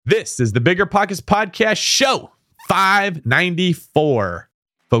This is the Bigger Pockets Podcast Show 594.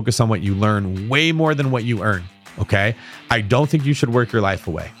 Focus on what you learn way more than what you earn, okay? I don't think you should work your life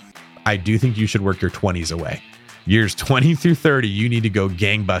away. I do think you should work your 20s away. Years 20 through 30, you need to go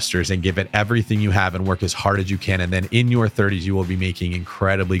gangbusters and give it everything you have and work as hard as you can. And then in your 30s, you will be making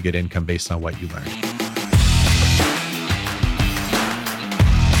incredibly good income based on what you learn.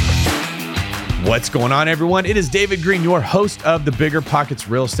 What's going on, everyone? It is David Greene, your host of the Bigger Pockets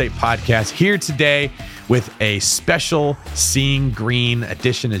Real Estate Podcast, here today with a special Seeing Green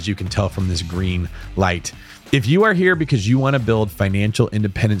edition, as you can tell from this green light. If you are here because you want to build financial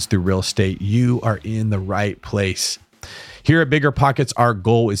independence through real estate, you are in the right place. Here at Bigger Pockets, our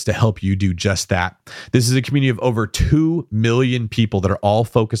goal is to help you do just that. This is a community of over 2 million people that are all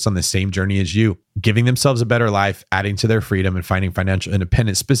focused on the same journey as you, giving themselves a better life, adding to their freedom, and finding financial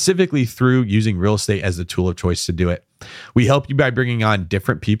independence, specifically through using real estate as the tool of choice to do it. We help you by bringing on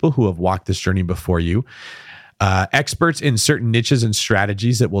different people who have walked this journey before you. Experts in certain niches and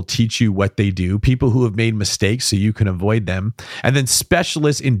strategies that will teach you what they do, people who have made mistakes so you can avoid them, and then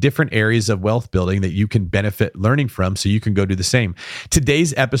specialists in different areas of wealth building that you can benefit learning from so you can go do the same.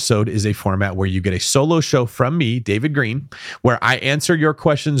 Today's episode is a format where you get a solo show from me, David Greene, where I answer your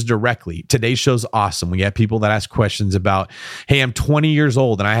questions directly. Today's show's awesome. We have people that ask questions about, hey, I'm 20 years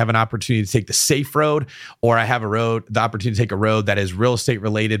old and I have an opportunity to take the safe road, or I have the opportunity to take a road that is real estate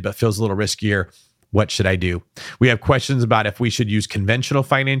related but feels a little riskier. What should I do? We have questions about if we should use conventional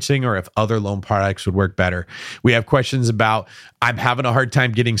financing or if other loan products would work better. We have questions about, I'm having a hard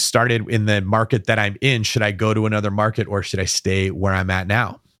time getting started in the market that I'm in. Should I go to another market or should I stay where I'm at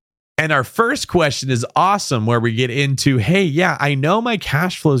now? And our first question is awesome, where we get into, hey, yeah, I know my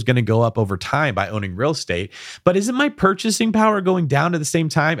cash flow is going to go up over time by owning real estate, but isn't my purchasing power going down at the same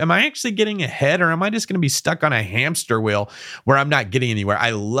time? Am I actually getting ahead, or am I just going to be stuck on a hamster wheel where I'm not getting anywhere?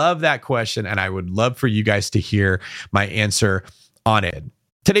 I love that question, and I would love for you guys to hear my answer on it.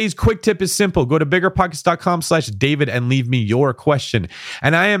 Today's quick tip is simple. Go to biggerpockets.com/David and leave me your question.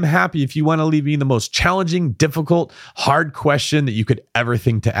 And I am happy if you want to leave me the most challenging, difficult, hard question that you could ever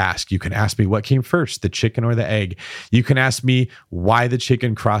think to ask. You can ask me what came first, the chicken or the egg. You can ask me why the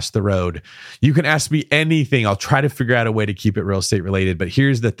chicken crossed the road. You can ask me anything. I'll try to figure out a way to keep it real estate related. But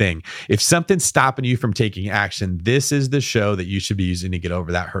here's the thing. If something's stopping you from taking action, this is the show that you should be using to get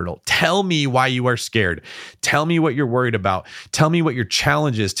over that hurdle. Tell me why you are scared. Tell me what you're worried about. Tell me what your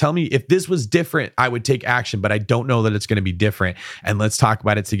challenge is. Tell me if this was different, I would take action, but I don't know that it's going to be different. And let's talk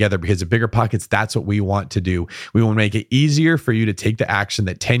about it together, because at Bigger Pockets, that's what we want to do. We want to make it easier for you to take the action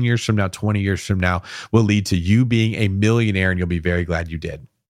that 10 years from now, 20 years from now will lead to you being a millionaire, and you'll be very glad you did.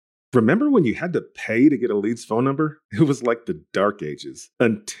 Remember when you had to pay to get a lead's phone number? It was like the dark ages,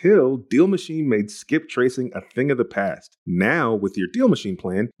 until Deal Machine made skip tracing a thing of the past. Now, with your Deal Machine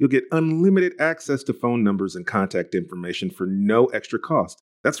plan, you'll get unlimited access to phone numbers and contact information for no extra cost.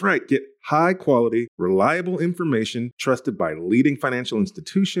 That's right, get high-quality, reliable information trusted by leading financial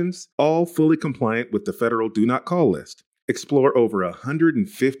institutions, all fully compliant with the federal Do Not Call list. Explore over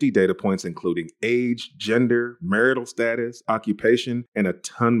 150 data points, including age, gender, marital status, occupation, and a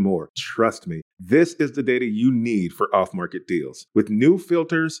ton more. Trust me, this is the data you need for off-market deals. With new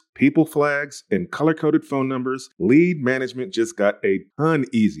filters, people flags, and color-coded phone numbers, lead management just got a ton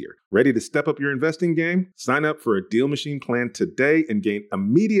easier. Ready to step up your investing game? Sign up for a Deal Machine plan today and gain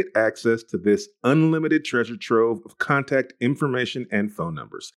immediate access to this unlimited treasure trove of contact information and phone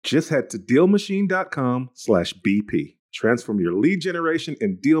numbers. Just head to DealMachine.com/BP. Transform your lead generation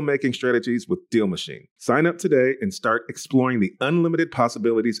and deal-making strategies with Deal Machine. Sign up today and start exploring the unlimited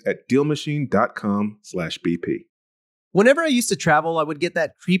possibilities at DealMachine.com/BP. Whenever I used to travel, I would get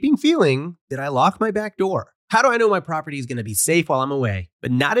that creeping feeling that I locked my back door. How do I know my property is going to be safe while I'm away?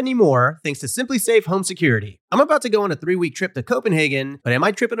 But not anymore, thanks to SimpliSafe Home Security. I'm about to go on a 3-week trip to Copenhagen, but am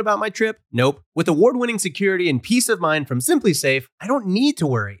I tripping about my trip? Nope. With award-winning security and peace of mind from SimpliSafe, I don't need to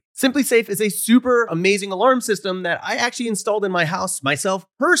worry. SimpliSafe is a super amazing alarm system that I actually installed in my house myself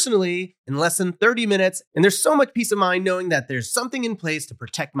personally in less than 30 minutes. And there's so much peace of mind knowing that there's something in place to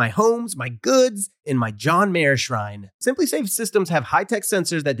protect my homes, my goods, and my John Mayer shrine. SimpliSafe systems have high-tech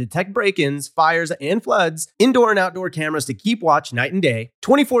sensors that detect break-ins, fires, and floods, indoor and outdoor cameras to keep watch night and day,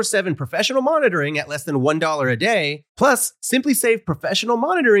 24/7 professional monitoring at less than $1 a day. Plus, SimpliSafe professional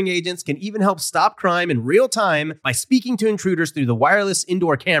monitoring agents can even help stop crime in real time by speaking to intruders through the wireless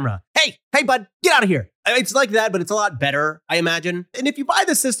indoor camera. hey, bud, get out of here. It's like that, but it's a lot better, I imagine. And if you buy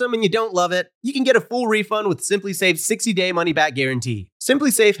the system and you don't love it, you can get a full refund with SimpliSafe's 60-day money-back guarantee.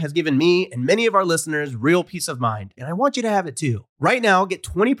 SimpliSafe has given me and many of our listeners real peace of mind, and I want you to have it too. Right now, get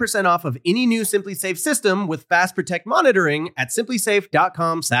 20% off of any new SimpliSafe system with Fast Protect monitoring at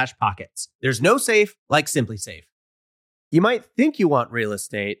simplisafe.com/pockets. There's no safe like SimpliSafe. You might think you want real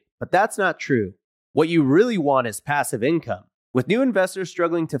estate, but that's not true. What you really want is passive income. With new investors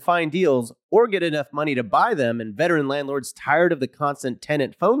struggling to find deals or get enough money to buy them and veteran landlords tired of the constant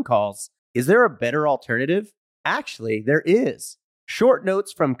tenant phone calls, is there a better alternative? Actually, there is. Short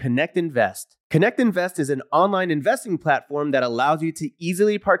notes from Connect Invest. Connect Invest is an online investing platform that allows you to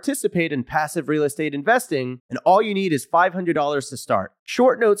easily participate in passive real estate investing, and all you need is $500 to start.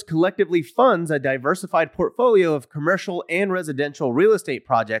 Short Notes collectively funds a diversified portfolio of commercial and residential real estate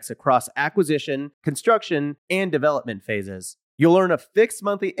projects across acquisition, construction, and development phases. You'll earn a fixed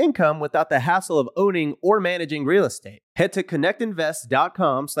monthly income without the hassle of owning or managing real estate. Head to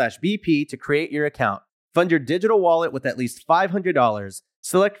connectinvest.com/BP to create your account. Fund your digital wallet with at least $500.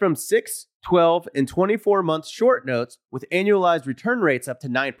 Select from 6, 12, and 24-month short notes with annualized return rates up to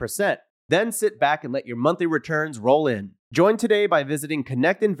 9%. Then sit back and let your monthly returns roll in. Join today by visiting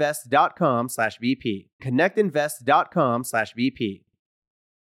connectinvest.com/BP. Connectinvest.com/BP.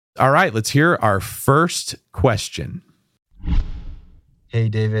 All right, let's hear our first question. Hey,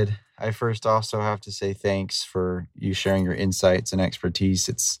 David. I first also have to say thanks for you sharing your insights and expertise.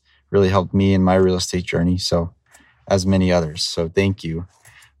 It's really helped me in my real estate journey, so as many others. So thank you.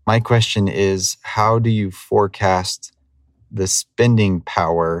 My question is, how do you forecast the spending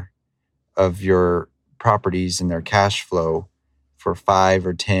power of your properties and their cash flow for 5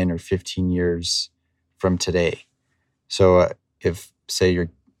 or 10 or 15 years from today? So if, say,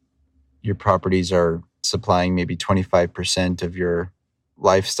 your properties are supplying maybe 25% of your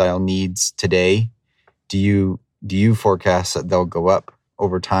lifestyle needs today, do you forecast that they'll go up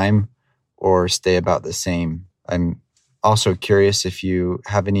over time or stay about the same? I'm also curious if you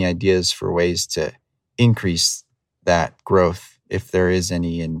have any ideas for ways to increase that growth, if there is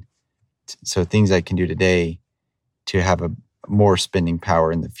any, and so things I can do today to have a more spending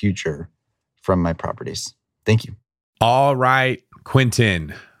power in the future from my properties. Thank you. All right,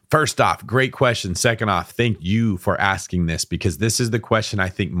 Quentin. First off, great question. Second off, thank you for asking this, because this is the question I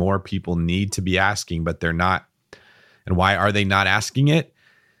think more people need to be asking, but they're not. And why are they not asking it?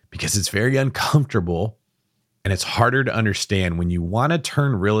 Because it's very uncomfortable and it's harder to understand. When you want to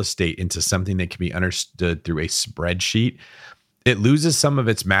turn real estate into something that can be understood through a spreadsheet, it loses some of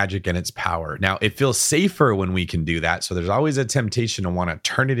its magic and its power. Now, it feels safer when we can do that. So there's always a temptation to want to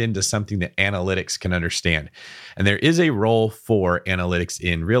turn it into something that analytics can understand. And there is a role for analytics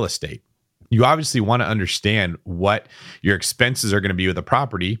in real estate. You obviously want to understand what your expenses are going to be with a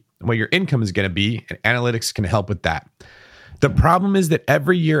property and what your income is going to be, and analytics can help with that. The problem is that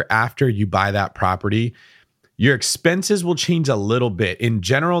every year after you buy that property, your expenses will change a little bit. In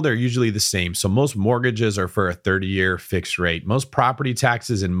general, they're usually the same. So most mortgages are for a 30-year fixed rate. Most property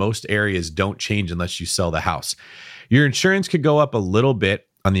taxes in most areas don't change unless you sell the house. Your insurance could go up a little bit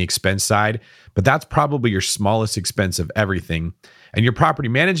on the expense side, but that's probably your smallest expense of everything. And your property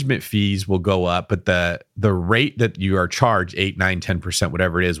management fees will go up, but the rate that you are charged, 8, 9, 10%,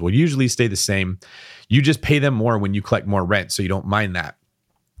 whatever it is, will usually stay the same. You just pay them more when you collect more rent, so you don't mind that.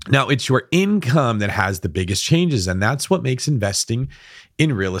 Now, it's your income that has the biggest changes, and that's what makes investing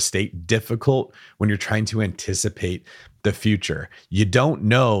in real estate difficult when you're trying to anticipate the future. You don't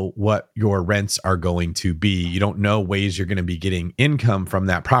know what your rents are going to be. You don't know ways you're going to be getting income from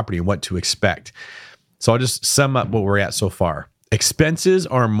that property and what to expect. So I'll just sum up what we're at so far. Expenses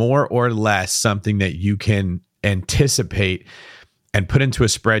are more or less something that you can anticipate and put into a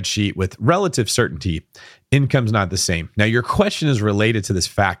spreadsheet with relative certainty. Income's not the same. Now, your question is related to this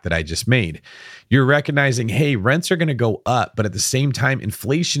fact that I just made. You're recognizing, hey, rents are going to go up, but at the same time,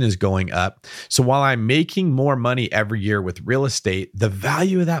 inflation is going up. So while I'm making more money every year with real estate, the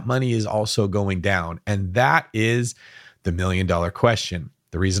value of that money is also going down. And that is the $1 million question.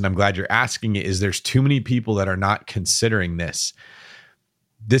 The reason I'm glad you're asking it is there's too many people that are not considering this.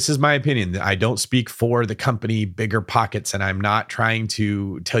 This is my opinion. I don't speak for the company Bigger Pockets, and I'm not trying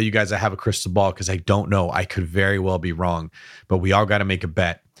to tell you guys I have a crystal ball because I don't know. I could very well be wrong, but we all got to make a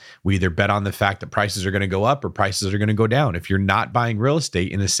bet. We either bet on the fact that prices are going to go up or prices are going to go down. If you're not buying real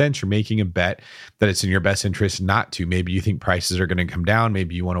estate, in a sense, you're making a bet that it's in your best interest not to. Maybe you think prices are going to come down.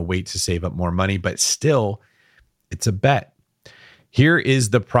 Maybe you want to wait to save up more money, but still, it's a bet. Here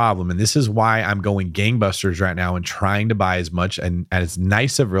is the problem, and this is why I'm going gangbusters right now and trying to buy as much and as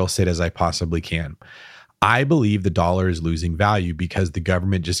nice of real estate as I possibly can. I believe the dollar is losing value because the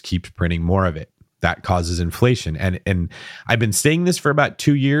government just keeps printing more of it. That causes inflation. And I've been saying this for about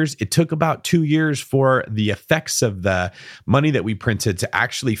 2 years. It took about 2 years for the effects of the money that we printed to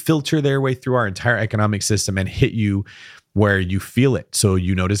actually filter their way through our entire economic system and hit you where you feel it. So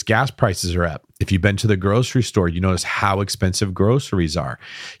you notice gas prices are up. If you've been to the grocery store, you notice how expensive groceries are.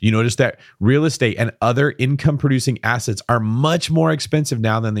 You notice that real estate and other income producing assets are much more expensive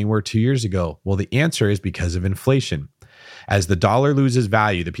now than they were 2 years ago. Well, the answer is because of inflation. As the dollar loses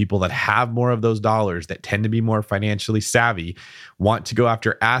value, the people that have more of those dollars that tend to be more financially savvy want to go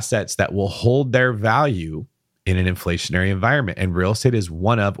after assets that will hold their value in an inflationary environment. And real estate is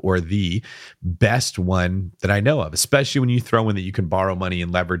one of, or the best one that I know of, especially when you throw in that you can borrow money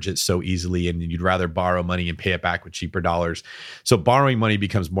and leverage it so easily, and you'd rather borrow money and pay it back with cheaper dollars. So borrowing money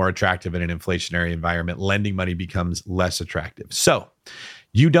becomes more attractive in an inflationary environment. Lending money becomes less attractive. So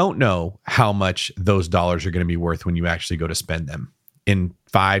you don't know how much those dollars are going to be worth when you actually go to spend them. In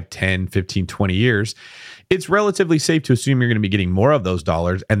 5, 10, 15, 20 years, it's relatively safe to assume you're going to be getting more of those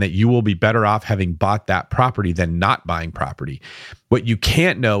dollars and that you will be better off having bought that property than not buying property. What you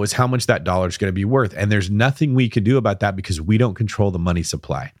can't know is how much that dollar is going to be worth. And there's nothing we can do about that because we don't control the money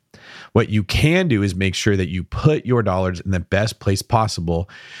supply. What you can do is make sure that you put your dollars in the best place possible,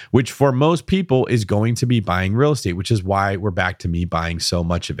 which for most people is going to be buying real estate, which is why we're back to me buying so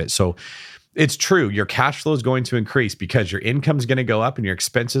much of it. So it's true. Your cash flow is going to increase because your income is going to go up and your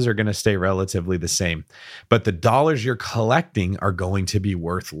expenses are going to stay relatively the same. But the dollars you're collecting are going to be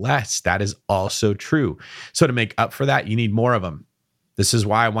worth less. That is also true. So to make up for that, you need more of them. This is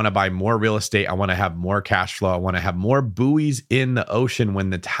why I want to buy more real estate. I want to have more cash flow. I want to have more buoys in the ocean when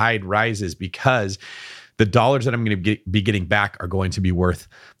the tide rises, because the dollars that I'm going to be getting back are going to be worth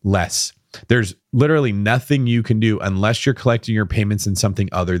less. There's literally nothing you can do unless you're collecting your payments in something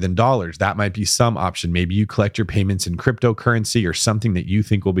other than dollars. That might be some option. Maybe you collect your payments in cryptocurrency or something that you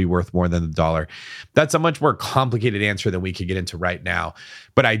think will be worth more than the dollar. That's a much more complicated answer than we could get into right now.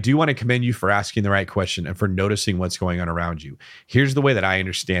 But I do want to commend you for asking the right question and for noticing what's going on around you. Here's the way that I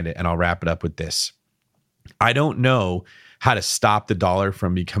understand it, and I'll wrap it up with this. I don't know how to stop the dollar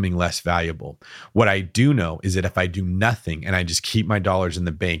from becoming less valuable. What I do know is that if I do nothing and I just keep my dollars in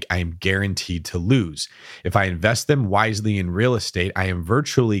the bank, I am guaranteed to lose. If I invest them wisely in real estate, I am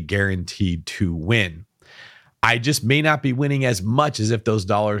virtually guaranteed to win. I just may not be winning as much as if those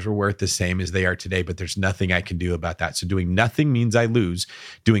dollars were worth the same as they are today, but there's nothing I can do about that. So doing nothing means I lose.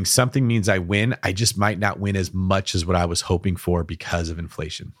 Doing something means I win. I just might not win as much as what I was hoping for because of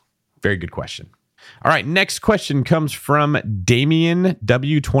inflation. Very good question. All right, next question comes from Damien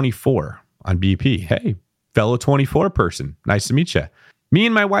W24 on BP. Hey, fellow 24 person. Nice to meet you. Me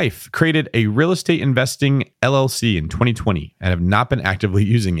and my wife created a real estate investing LLC in 2020 and have not been actively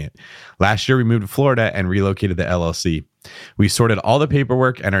using it. Last year, we moved to Florida and relocated the LLC. We sorted all the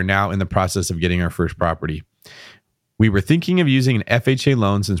paperwork and are now in the process of getting our first property. We were thinking of using an FHA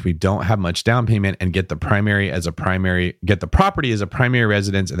loan since we don't have much down payment and get the property as a primary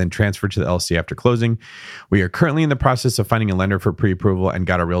residence and then transfer to the LLC after closing. We are currently in the process of finding a lender for pre-approval and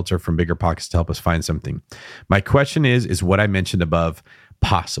got a realtor from Bigger Pockets to help us find something. My question is what I mentioned above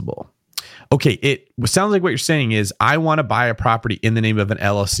possible? Okay, it sounds like what you're saying is I want to buy a property in the name of an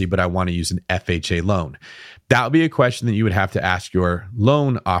LLC, but I want to use an FHA loan. That would be a question that you would have to ask your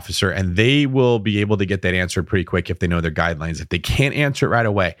loan officer, and they will be able to get that answered pretty quick if they know their guidelines. If they can't answer it right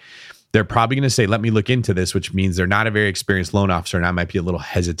away, they're probably going to say, let me look into this, which means they're not a very experienced loan officer, and I might be a little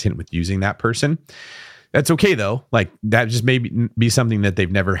hesitant with using that person. That's okay, though. Like, that just may be something that they've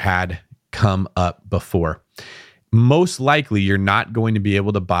never had come up before. Most likely, you're not going to be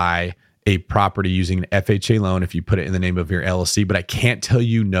able to buy a property using an FHA loan if you put it in the name of your LLC, but I can't tell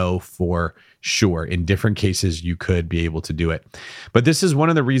you no for sure. In different cases, you could be able to do it. But this is one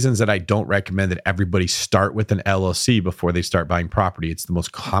of the reasons that I don't recommend that everybody start with an LLC before they start buying property. It's the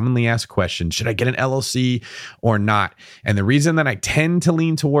most commonly asked question. Should I get an LLC or not? And the reason that I tend to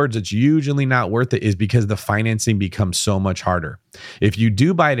lean towards it's usually not worth it is because the financing becomes so much harder. If you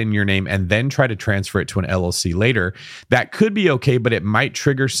do buy it in your name and then try to transfer it to an LLC later, that could be okay, but it might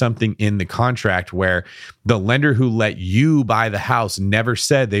trigger something in the contract where the lender who let you buy the house never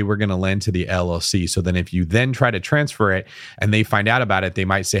said they were going to lend to the LLC. So then if you then try to transfer it and they find out about it, they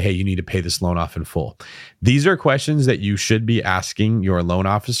might say, hey, you need to pay this loan off in full. These are questions that you should be asking your loan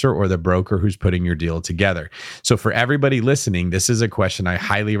officer or the broker who's putting your deal together. So for everybody listening, this is a question I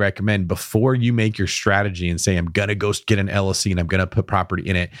highly recommend before you make your strategy and say, I'm going to go get an LLC and I'm going to put property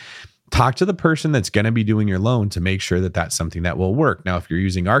in it. Talk to the person that's going to be doing your loan to make sure that that's something that will work. Now, if you're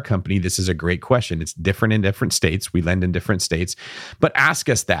using our company, this is a great question. It's different in different states. We lend in different states, but ask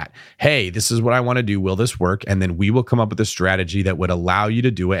us that. Hey, this is what I want to do. Will this work? And then we will come up with a strategy that would allow you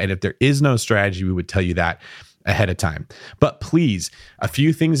to do it. And if there is no strategy, we would tell you that ahead of time. But please, a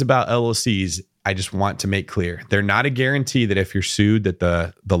few things about LLCs I just want to make clear. They're not a guarantee that if you're sued that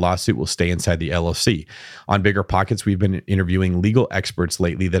the lawsuit will stay inside the LLC. On Bigger Pockets, we've been interviewing legal experts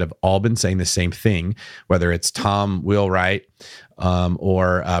lately that have all been saying the same thing, whether it's Tom Wheelwright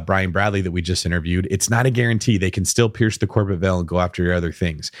or Brian Bradley that we just interviewed. It's not a guarantee. They can still pierce the corporate veil and go after your other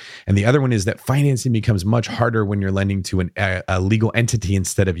things. And the other one is that financing becomes much harder when you're lending to a legal entity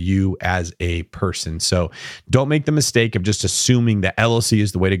instead of you as a person. So don't make the mistake of just assuming that LLC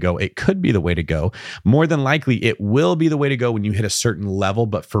is the way to go. It could be the way to go. More than likely, it will be the way to go when you hit a certain level.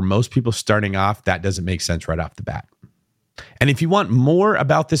 But for most people starting off, that doesn't make sense right off the bat. And if you want more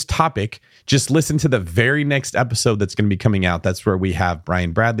about this topic, just listen to the very next episode that's going to be coming out. That's where we have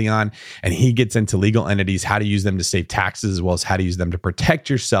Brian Bradley on, and he gets into legal entities, how to use them to save taxes, as well as how to use them to protect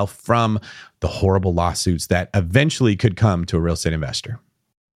yourself from the horrible lawsuits that eventually could come to a real estate investor.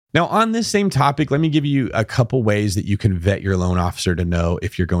 Now, on this same topic, let me give you a couple ways that you can vet your loan officer to know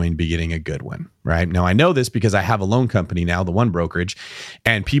if you're going to be getting a good one, right? Now, I know this because I have a loan company now, the One Brokerage,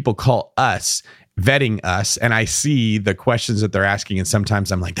 and people call us vetting us, and I see the questions that they're asking, and sometimes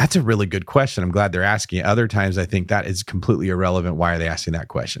I'm like, that's a really good question. I'm glad they're asking it. Other times I think that is completely irrelevant. Why are they asking that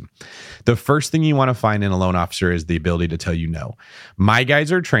question? The first thing you want to find in a loan officer is the ability to tell you no. My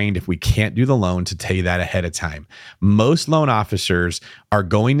guys are trained, if we can't do the loan, to tell you that ahead of time. Most loan officers are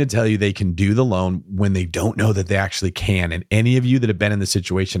going to tell you they can do the loan when they don't know that they actually can. And any of you that have been in the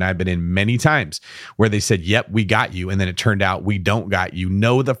situation I've been in many times where they said, yep, we got you, and then it turned out we don't got you,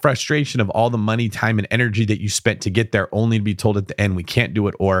 know the frustration of all the money, time, and energy that you spent to get there, only to be told at the end we can't do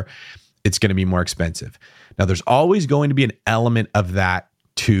it, or it's going to be more expensive. Now, there's always going to be an element of that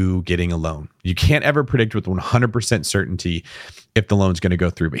to getting a loan. You can't ever predict with 100% certainty if the loan's going to go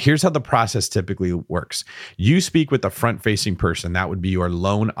through. But here's how the process typically works. You speak with a front-facing person. That would be your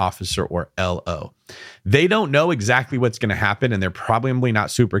loan officer, or LO. They don't know exactly what's going to happen, and they're probably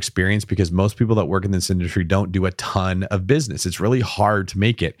not super experienced because most people that work in this industry don't do a ton of business. It's really hard to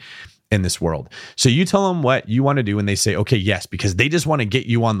make it in this world. So you tell them what you want to do, and they say, okay, yes, because they just want to get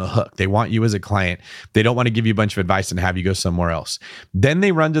you on the hook. They want you as a client. They don't want to give you a bunch of advice and have you go somewhere else. Then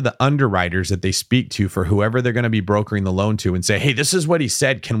they run to the underwriters that they speak to for whoever they're going to be brokering the loan to and say, hey, this is what he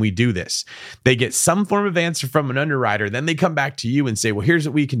said. Can we do this? They get some form of answer from an underwriter. Then they come back to you and say, well, here's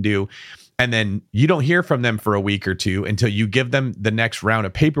what we can do. And then you don't hear from them for a week or two until you give them the next round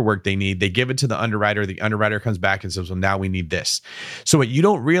of paperwork they need. They give it to the underwriter. The underwriter comes back and says, well, now we need this. So what you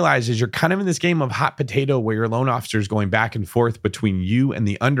don't realize is you're kind of in this game of hot potato where your loan officer is going back and forth between you and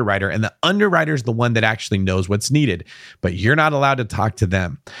the underwriter. And the underwriter is the one that actually knows what's needed, but you're not allowed to talk to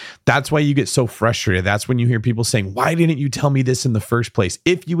them. That's why you get so frustrated. That's when you hear people saying, why didn't you tell me this in the first place?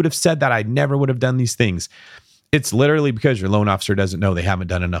 If you would have said that, I never would have done these things. It's literally because your loan officer doesn't know, they haven't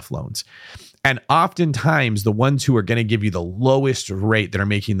done enough loans. And oftentimes the ones who are going to give you the lowest rate, that are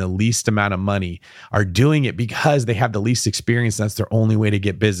making the least amount of money, are doing it because they have the least experience. That's their only way to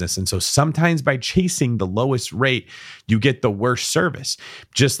get business. And so sometimes by chasing the lowest rate, you get the worst service.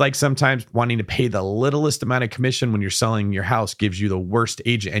 Just like sometimes wanting to pay the littlest amount of commission when you're selling your house gives you the worst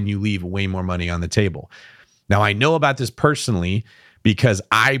agent, and you leave way more money on the table. Now, I know about this personally because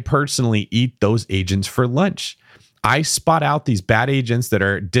I personally eat those agents for lunch. I spot out these bad agents that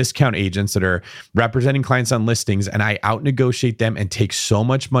are discount agents that are representing clients on listings, and I out negotiate them and take so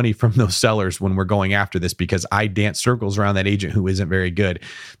much money from those sellers when we're going after this because I dance circles around that agent who isn't very good.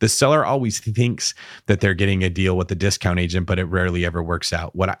 The seller always thinks that they're getting a deal with the discount agent, but it rarely ever works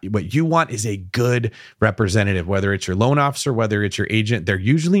out. What you want is a good representative, whether it's your loan officer, whether it's your agent. They're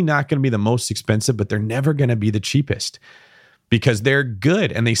usually not going to be the most expensive, but they're never going to be the cheapest, because they're good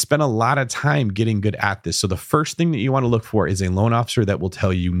and they spend a lot of time getting good at this. So the first thing that you want to look for is a loan officer that will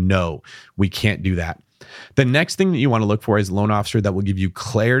tell you, no, we can't do that. The next thing that you want to look for is a loan officer that will give you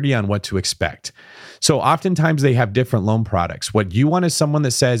clarity on what to expect. So oftentimes they have different loan products. What you want is someone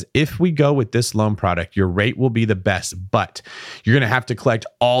that says, if we go with this loan product, your rate will be the best, but you're going to have to collect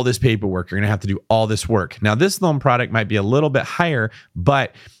all this paperwork. You're going to have to do all this work. Now, this loan product might be a little bit higher,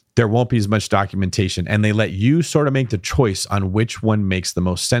 but there won't be as much documentation, and they let you sort of make the choice on which one makes the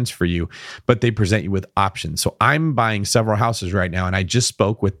most sense for you, but they present you with options. So I'm buying several houses right now, and I just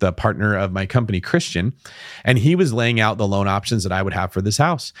spoke with the partner of my company, Christian, and he was laying out the loan options that I would have for this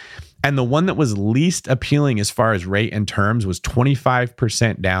house. And the one that was least appealing as far as rate and terms was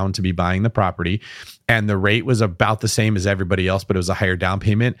 25% down to be buying the property. And the rate was about the same as everybody else, but it was a higher down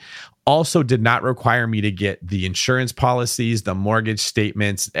payment. Also did not require me to get the insurance policies, the mortgage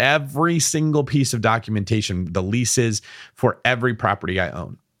statements, every single piece of documentation, the leases for every property I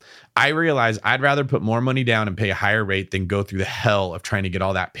own. I realized I'd rather put more money down and pay a higher rate than go through the hell of trying to get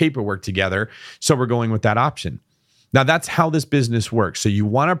all that paperwork together. So we're going with that option. Now, that's how this business works. So you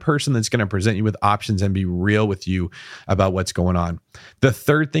want a person that's going to present you with options and be real with you about what's going on. The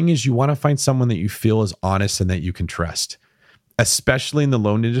third thing is you want to find someone that you feel is honest and that you can trust. Especially in the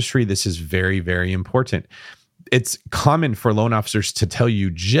loan industry, this is very, very important. It's common for loan officers to tell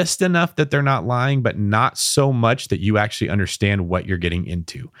you just enough that they're not lying, but not so much that you actually understand what you're getting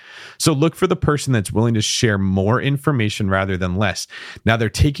into. So look for the person that's willing to share more information rather than less. Now, they're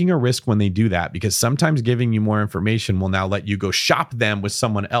taking a risk when they do that because sometimes giving you more information will now let you go shop them with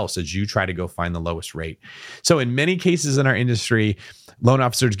someone else as you try to go find the lowest rate. So in many cases in our industry, loan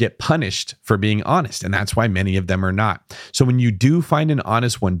officers get punished for being honest, and that's why many of them are not. So when you do find an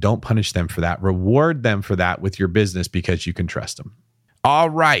honest one, don't punish them for that. Reward them for that with your business because you can trust them. All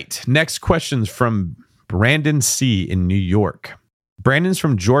right. Next question's from Brandon C. in New York. Brandon's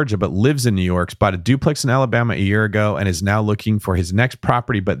from Georgia, but lives in New York, bought a duplex in Alabama a year ago and is now looking for his next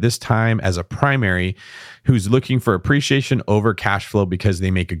property, but this time as a primary, who's looking for appreciation over cash flow because they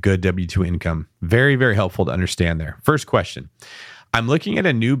make a good W-2 income. Very, very helpful to understand there. First question. I'm looking at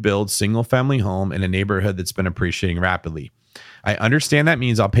a new build single family home in a neighborhood that's been appreciating rapidly. I understand that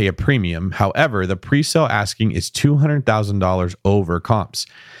means I'll pay a premium. However, the pre-sale asking is $200,000 over comps,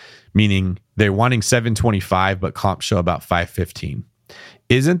 meaning they're wanting $725, but comps show about $515.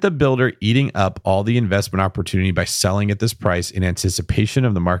 Isn't the builder eating up all the investment opportunity by selling at this price in anticipation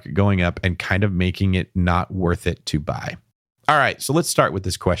of the market going up and kind of making it not worth it to buy? All right, so let's start with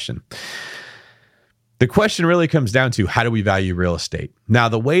this question. The question really comes down to how do we value real estate? Now,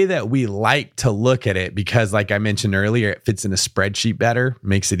 the way that we like to look at it, because like I mentioned earlier, it fits in a spreadsheet better,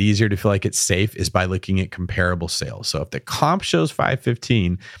 makes it easier to feel like it's safe, is by looking at comparable sales. So if the comp shows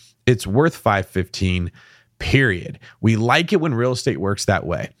 515, it's worth 515, period. We like it when real estate works that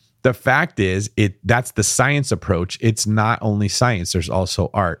way. The fact is, that's the science approach. It's not only science, there's also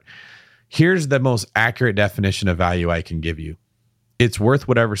art. Here's the most accurate definition of value I can give you. It's worth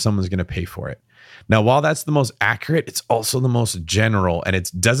whatever someone's going to pay for it. Now, while that's the most accurate, it's also the most general, and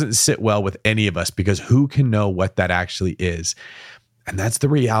it doesn't sit well with any of us because who can know what that actually is? And that's the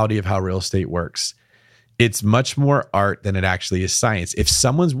reality of how real estate works. It's much more art than it actually is science. If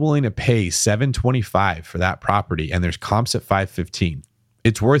someone's willing to pay $725 for that property and there's comps at $515,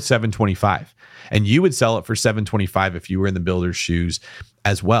 it's worth $725. And you would sell it for $725 if you were in the builder's shoes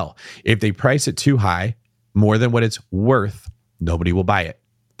as well. If they price it too high, more than what it's worth, nobody will buy it.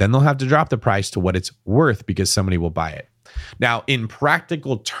 Then they'll have to drop the price to what it's worth because somebody will buy it. Now, in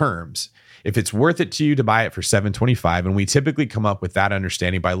practical terms, if it's worth it to you to buy it for $725, and we typically come up with that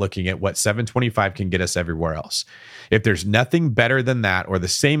understanding by looking at what $725 can get us everywhere else. If there's nothing better than that or the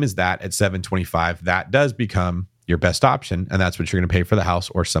same as that at $725, that does become your best option, and that's what you're going to pay for the house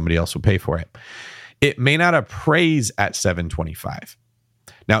or somebody else will pay for it. It may not appraise at $725.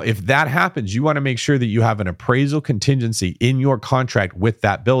 Now, if that happens, you want to make sure that you have an appraisal contingency in your contract with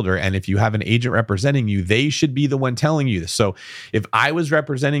that builder. And if you have an agent representing you, they should be the one telling you this. So if I was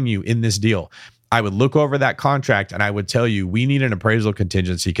representing you in this deal, I would look over that contract and I would tell you, we need an appraisal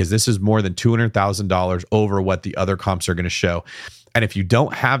contingency because this is more than $200,000 over what the other comps are going to show. And if you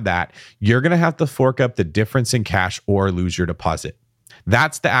don't have that, you're going to have to fork up the difference in cash or lose your deposit.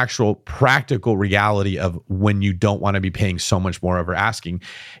 That's the actual practical reality of when you don't want to be paying so much more over asking.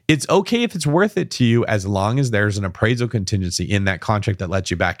 It's okay if it's worth it to you as long as there's an appraisal contingency in that contract that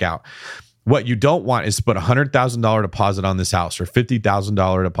lets you back out. What you don't want is to put a $100,000 deposit on this house or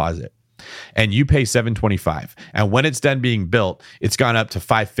 $50,000 deposit. And you pay $725. And when it's done being built, it's gone up to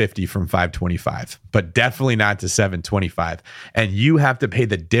 $550 from $525, but definitely not to $725. And you have to pay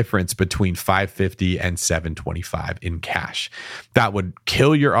the difference between $550 and $725 in cash. That would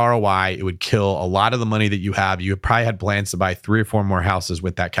kill your ROI. It would kill a lot of the money that you have. You probably had plans to buy 3 or 4 more houses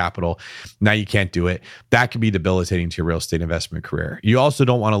with that capital. Now you can't do it. That could be debilitating to your real estate investment career. You also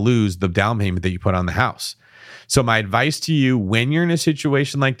don't want to lose the down payment that you put on the house. So my advice to you when you're in a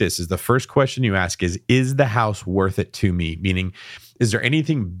situation like this is the first question you ask is the house worth it to me? Meaning, is there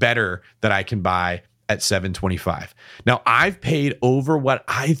anything better that I can buy at $725? Now, I've paid over what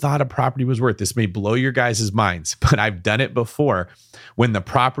I thought a property was worth. This may blow your guys' minds, but I've done it before when the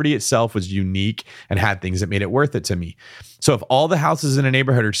property itself was unique and had things that made it worth it to me. So if all the houses in a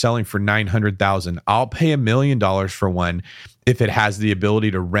neighborhood are selling for $900,000, I'll pay $1 million for one if it has the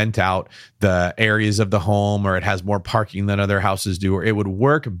ability to rent out the areas of the home, or it has more parking than other houses do, or it would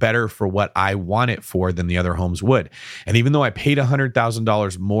work better for what I want it for than the other homes would. And even though I paid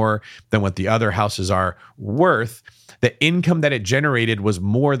 $100,000 more than what the other houses are worth, the income that it generated was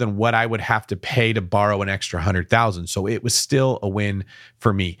more than what I would have to pay to borrow an extra $100,000. So it was still a win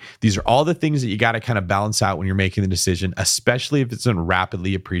for me. These are all the things that you got to kind of balance out when you're making the decision, especially if it's in a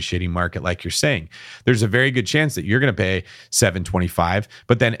rapidly appreciating market like you're saying. There's a very good chance that you're going to pay $725,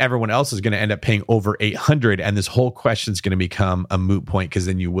 but then everyone else is going to end up paying over $800, and this whole question is going to become a moot point because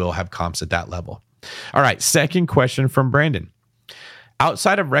then you will have comps at that level. All right, second question from Brandon.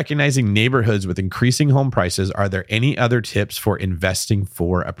 Outside of recognizing neighborhoods with increasing home prices, are there any other tips for investing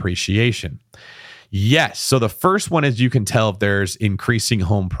for appreciation? Yes. So the first one is you can tell if there's increasing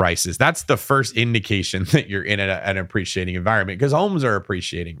home prices. That's the first indication that you're in an appreciating environment, because homes are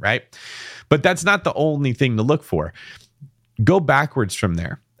appreciating, right? But that's not the only thing to look for. Go backwards from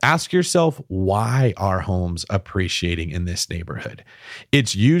there. Ask yourself, why are homes appreciating in this neighborhood?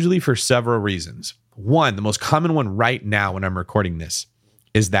 It's usually for several reasons. One, the most common one right now when I'm recording this,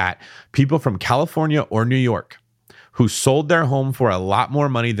 is that people from California or New York who sold their home for a lot more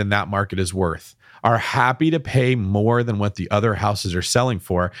money than that market is worth are happy to pay more than what the other houses are selling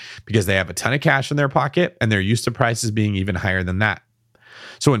for because they have a ton of cash in their pocket and they're used to prices being even higher than that.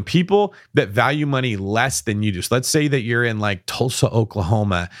 So when people that value money less than you do, so let's say that you're in like Tulsa,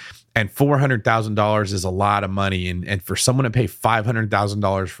 Oklahoma, and $400,000 is a lot of money. And for someone to pay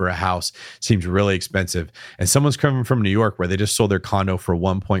 $500,000 for a house seems really expensive. And someone's coming from New York where they just sold their condo for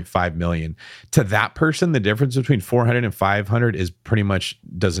 $1.5 million. To that person, the difference between 400 and 500 is pretty much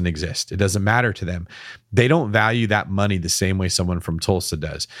doesn't exist. It doesn't matter to them. They don't value that money the same way someone from Tulsa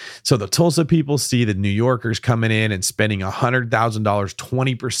does. So the Tulsa people see the New Yorkers coming in and spending $100,000,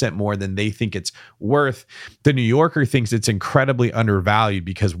 20% more than they think it's worth. The New Yorker thinks it's incredibly undervalued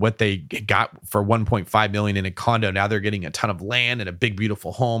because what they got for $1.5 million in a condo, now they're getting a ton of land and a big,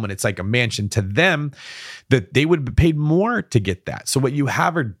 beautiful home, and it's like a mansion. To them, that they would have paid more to get that. So what you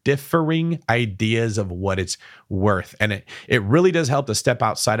have are differing ideas of what it's worth. And it really does help to step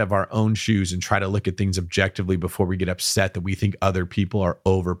outside of our own shoes and try to look at things objectively before we get upset that we think other people are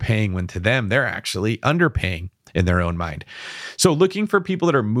overpaying when to them, they're actually underpaying in their own mind. So looking for people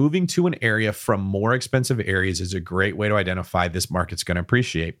that are moving to an area from more expensive areas is a great way to identify this market's going to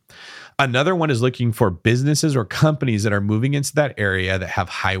appreciate. Another one is looking for businesses or companies that are moving into that area that have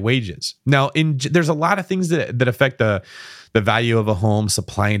high wages. Now, there's a lot of things that affect the value of a home.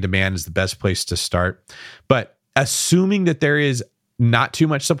 Supply and demand is the best place to start. But assuming that there is not too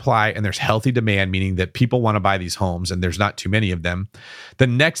much supply and there's healthy demand, meaning that people want to buy these homes and there's not too many of them, the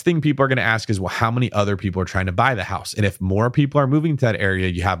next thing people are going to ask is, well, how many other people are trying to buy the house? And if more people are moving to that area,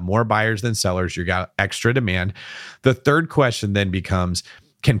 you have more buyers than sellers, you got extra demand. The third question then becomes,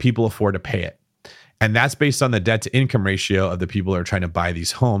 can people afford to pay it? And that's based on the debt to income ratio of the people who are trying to buy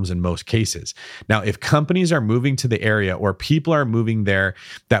these homes in most cases. Now, if companies are moving to the area or people are moving there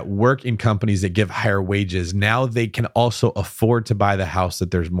that work in companies that give higher wages, now they can also afford to buy the house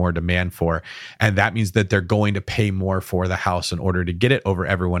that there's more demand for. And that means that they're going to pay more for the house in order to get it over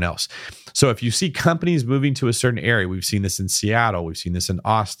everyone else. So if you see companies moving to a certain area, we've seen this in Seattle, we've seen this in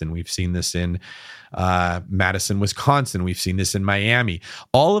Austin, we've seen this in Madison, Wisconsin. We've seen this in Miami.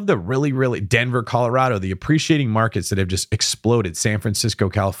 All of the really Denver, Colorado, the appreciating markets that have just exploded. San Francisco,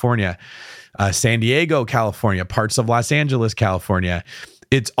 California, San Diego, California, parts of Los Angeles, California.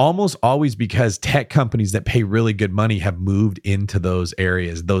 It's almost always because tech companies that pay really good money have moved into those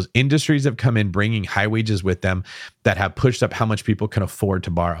areas. Those industries have come in bringing high wages with them that have pushed up how much people can afford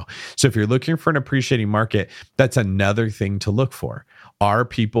to borrow. So if you're looking for an appreciating market, that's another thing to look for. Are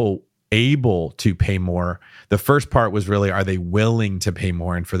people able to pay more? The first part was really, are they willing to pay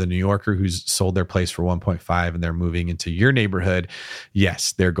more? And for the New Yorker who's sold their place for 1.5 and they're moving into your neighborhood,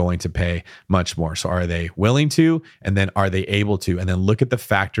 yes, they're going to pay much more. So are they willing to? And then are they able to? And then look at the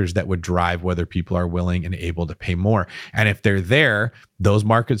factors that would drive whether people are willing and able to pay more. And if they're there, those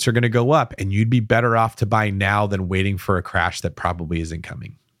markets are going to go up, and you'd be better off to buy now than waiting for a crash that probably isn't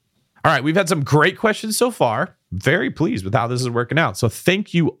coming. All right, we've had some great questions so far. Very pleased with how this is working out. So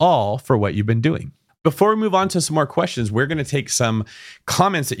thank you all for what you've been doing. Before we move on to some more questions, we're going to take some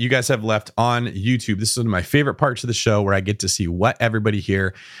comments that you guys have left on YouTube. This is one of my favorite parts of the show where I get to see what everybody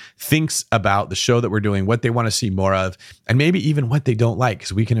here thinks about the show that we're doing, what they want to see more of, and maybe even what they don't like,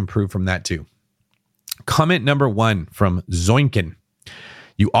 because we can improve from that too. Comment number 1 from Zoinkin.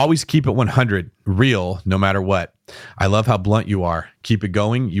 You always keep it 100, real, no matter what. I love how blunt you are. Keep it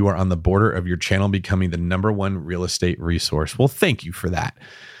going. You are on the border of your channel becoming the #1 real estate resource. Well, thank you for that.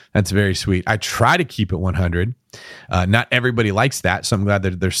 That's very sweet. I try to keep it 100. Not everybody likes that, so I'm glad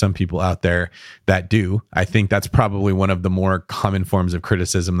that there's some people out there that do. I think that's probably one of the more common forms of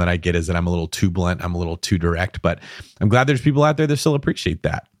criticism that I get, is that I'm a little too blunt, I'm a little too direct, but I'm glad there's people out there that still appreciate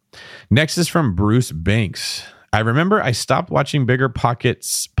that. Next is from Bruce Banks. I remember I stopped watching Bigger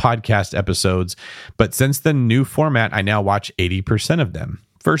Pockets podcast episodes, but since the new format, I now watch 80% of them.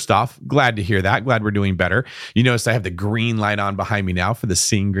 First off, glad to hear that. Glad we're doing better. You notice I have the green light on behind me now for the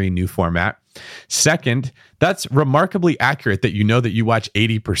Seeing Green new format. Second, that's remarkably accurate that you know that you watch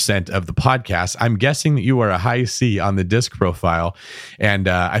 80% of the podcast. I'm guessing that you are a high C on the disc profile. And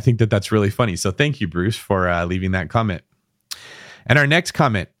I think that that's really funny. So thank you, Bruce, for leaving that comment. And our next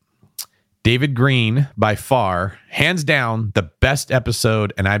comment, David Green, by far, hands down, the best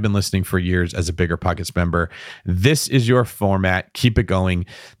episode, and I've been listening for years as a Bigger Pockets member. This is your format. Keep it going.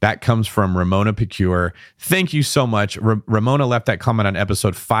 That comes from Ramona Pecure. Thank you so much. Ramona left that comment on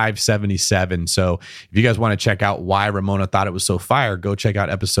episode 577. So if you guys want to check out why Ramona thought it was so fire, go check out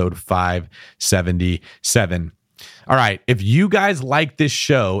episode 577. All right. If you guys like this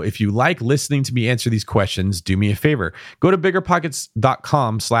show, if you like listening to me answer these questions, do me a favor. Go to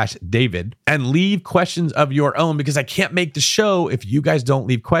biggerpockets.com/David and leave questions of your own, because I can't make the show if you guys don't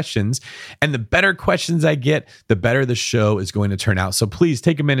leave questions. And the better questions I get, the better the show is going to turn out. So please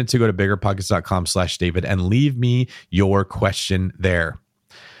take a minute to go to biggerpockets.com/David and leave me your question there.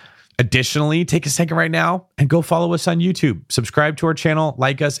 Additionally, take a second right now and go follow us on YouTube. Subscribe to our channel,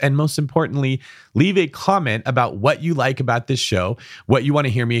 like us, and most importantly, leave a comment about what you like about this show, what you want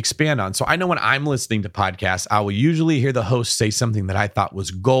to hear me expand on. So I know when I'm listening to podcasts, I will usually hear the host say something that I thought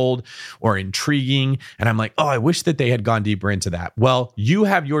was gold or intriguing, and I'm like, oh, I wish that they had gone deeper into that. Well, you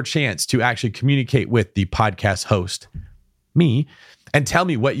have your chance to actually communicate with the podcast host, me, and tell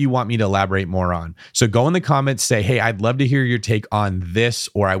me what you want me to elaborate more on. So go in the comments, say, hey, I'd love to hear your take on this,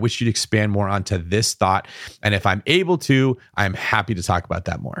 or I wish you'd expand more onto this thought. And if I'm able to, I'm happy to talk about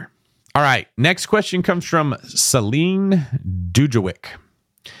that more. All right, next question comes from Celine Dujowick.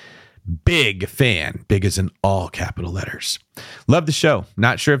 Big fan. Big is in all capital letters. Love the show.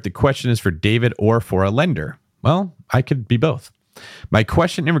 Not sure if the question is for David or for a lender. Well, I could be both. My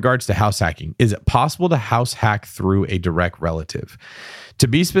question in regards to house hacking, is it possible to house hack through a direct relative? To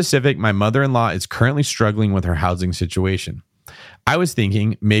be specific, my mother-in-law is currently struggling with her housing situation. I was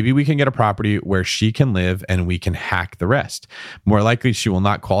thinking maybe we can get a property where she can live and we can hack the rest. More likely, she will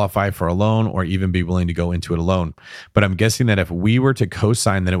not qualify for a loan or even be willing to go into it alone. But I'm guessing that if we were to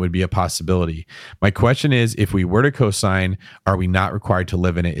co-sign, then it would be a possibility. My question is, if we were to co-sign, are we not required to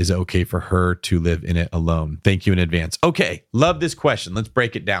live in it? Is it okay for her to live in it alone? Thank you in advance. Okay, love this question. Let's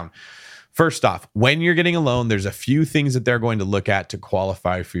break it down. First off, when you're getting a loan, there's a few things that they're going to look at to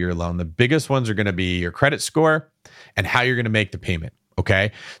qualify for your loan. The biggest ones are going to be your credit score and how you're going to make the payment.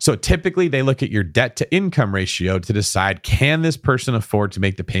 Okay. So typically they look at your debt to income ratio to decide, can this person afford to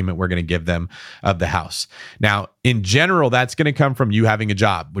make the payment we're going to give them of the house? Now, in general, that's going to come from you having a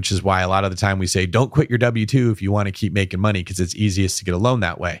job, which is why a lot of the time we say, don't quit your W-2 if you want to keep making money, because it's easiest to get a loan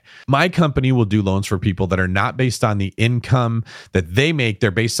that way. My company will do loans for people that are not based on the income that they make.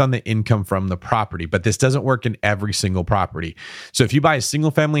 They're based on the income from the property, but this doesn't work in every single property. So if you buy a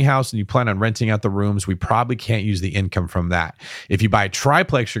single family house and you plan on renting out the rooms, we probably can't use the income from that. If you buy a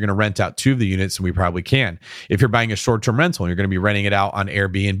triplex, you're going to rent out 2 of the units, and we probably can. If you're buying a short-term rental and you're going to be renting it out on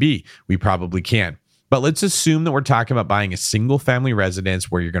Airbnb, we probably can. But let's assume that we're talking about buying a single family residence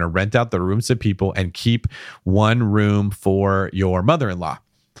where you're going to rent out the rooms to people and keep one room for your mother-in-law.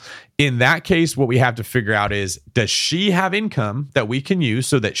 In that case, what we have to figure out is, does she have income that we can use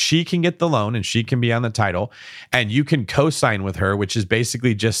so that she can get the loan and she can be on the title and you can co-sign with her, which is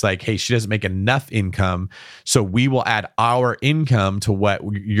basically just like, hey, she doesn't make enough income, so we will add our income to what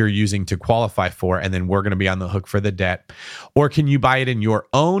you're using to qualify for, and then we're going to be on the hook for the debt. Or can you buy it in your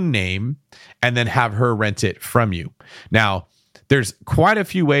own name and then have her rent it from you? Now, there's quite a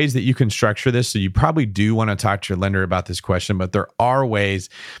few ways that you can structure this, so you probably do want to talk to your lender about this question, but there are ways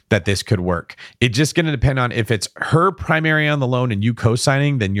that this could work. It's just going to depend on if it's her primary on the loan and you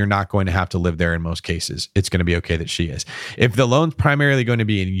co-signing, then you're not going to have to live there in most cases. It's going to be okay that she is. If the loan's primarily going to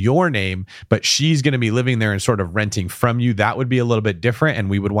be in your name, but she's going to be living there and sort of renting from you, that would be a little bit different, and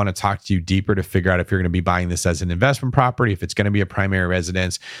we would want to talk to you deeper to figure out if you're going to be buying this as an investment property, if it's going to be a primary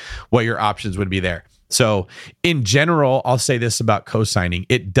residence, what your options would be there. So in general, I'll say this about co-signing.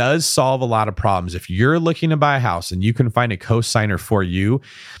 It does solve a lot of problems. If you're looking to buy a house and you can find a co-signer for you,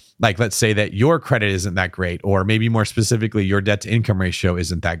 like let's say that your credit isn't that great, or maybe more specifically, your debt to income ratio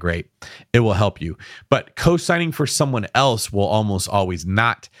isn't that great, it will help you. But co-signing for someone else will almost always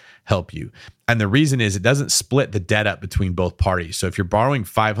not help you. And the reason is it doesn't split the debt up between both parties. So if you're borrowing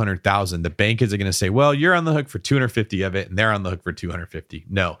 $500,000, the bank isn't going to say, well, you're on the hook for $250 of it and they're on the hook for $250.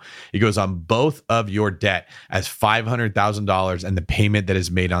 No, it goes on both of your debt as $500,000, and the payment that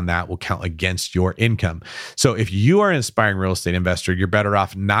is made on that will count against your income. So if you are an aspiring real estate investor, you're better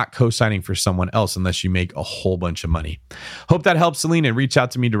off not co-signing for someone else unless you make a whole bunch of money. Hope that helps, Celine, and reach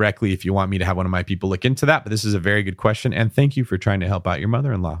out to me directly if you want me to have one of my people look into that. But this is a very good question, and thank you for trying to help out your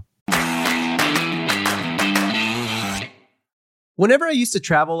mother-in-law. Whenever I used to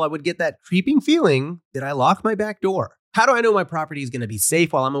travel, I would get that creeping feeling that I locked my back door. How do I know my property is going to be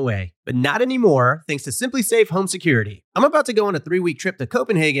safe while I'm away? But not anymore, thanks to SimpliSafe Home Security. I'm about to go on a 3-week trip to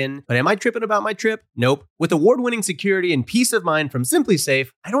Copenhagen, but am I tripping about my trip? Nope. With award-winning security and peace of mind from SimpliSafe,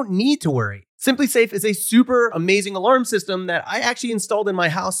 I don't need to worry. SimpliSafe is a super amazing alarm system that I actually installed in my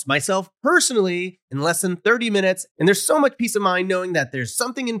house myself personally in less than 30 minutes. And there's so much peace of mind knowing that there's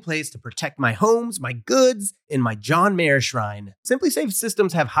something in place to protect my homes, my goods, and my John Mayer shrine. SimpliSafe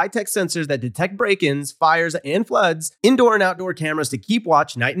systems have high-tech sensors that detect break-ins, fires, and floods, indoor and outdoor cameras to keep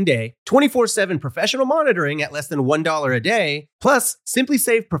watch night and day, 24/7 professional monitoring at less than $1 a day. Plus,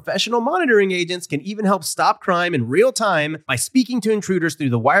 SimpliSafe professional monitoring agents can even help stop crime in real time by speaking to intruders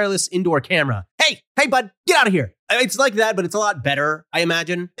through the wireless indoor camera. Hey, bud, get out of here. It's like that, but it's a lot better, I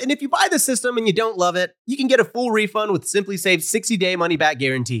imagine. And if you buy the system and you don't love it, you can get a full refund with SimpliSafe's 60-day money-back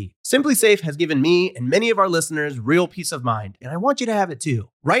guarantee. SimpliSafe has given me and many of our listeners real peace of mind, and I want you to have it too.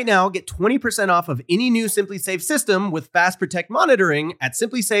 Right now, get 20% off of any new SimpliSafe system with Fast Protect monitoring at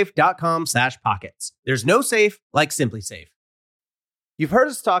simplisafe.com/pockets. There's no safe like SimpliSafe. You've heard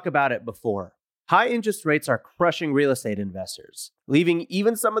us talk about it before. High interest rates are crushing real estate investors, leaving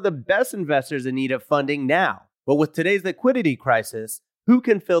even some of the best investors in need of funding now. But with today's liquidity crisis, who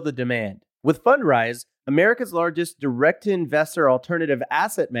can fill the demand? With Fundrise, America's largest direct-to-investor alternative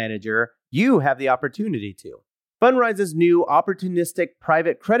asset manager, you have the opportunity to. Fundrise's new opportunistic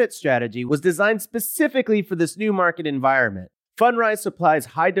private credit strategy was designed specifically for this new market environment. Fundrise supplies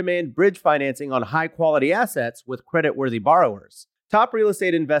high-demand bridge financing on high-quality assets with credit-worthy borrowers. Top real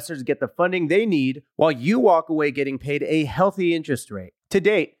estate investors get the funding they need while you walk away getting paid a healthy interest rate. To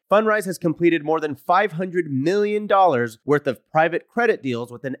date, Fundrise has completed more than $500 million worth of private credit deals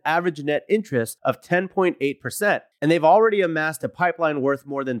with an average net interest of 10.8%, and they've already amassed a pipeline worth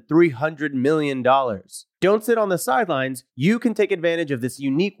more than $300 million. Don't sit on the sidelines. You can take advantage of this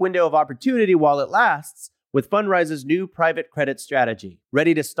unique window of opportunity while it lasts with Fundrise's new private credit strategy.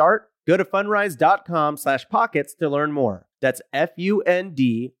 Ready to start? Go to fundrise.com/pockets to learn more. That's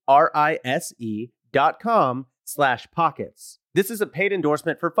fundrise.com/pockets. This is a paid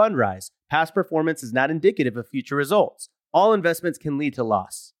endorsement for Fundrise. Past performance is not indicative of future results. All investments can lead to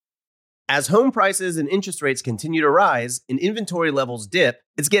loss. As home prices and interest rates continue to rise and inventory levels dip,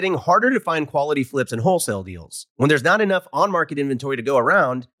 it's getting harder to find quality flips and wholesale deals. When there's not enough on-market inventory to go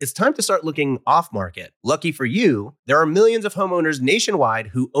around, it's time to start looking off-market. Lucky for you, there are millions of homeowners nationwide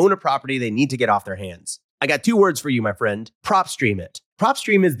who own a property they need to get off their hands. I got 2 words for you, my friend. PropStream it.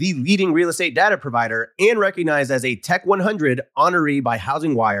 PropStream is the leading real estate data provider and recognized as a Tech 100 honoree by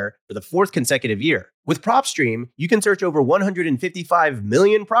HousingWire for the 4th consecutive year. With PropStream, you can search over 155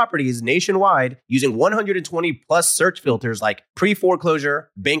 million properties nationwide using 120 plus search filters like pre-foreclosure,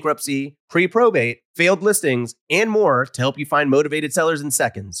 bankruptcy, pre-probate, failed listings, and more to help you find motivated sellers in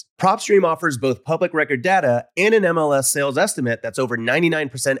seconds. PropStream offers both public record data and an MLS sales estimate that's over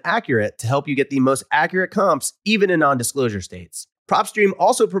 99% accurate to help you get the most accurate comps even in non-disclosure states. PropStream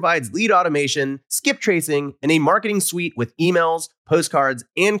also provides lead automation, skip tracing, and a marketing suite with emails, postcards,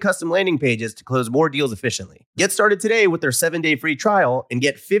 and custom landing pages to close more deals efficiently. Get started today with their 7-day free trial and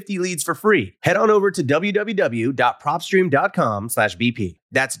get 50 leads for free. Head on over to www.propstream.com/BP.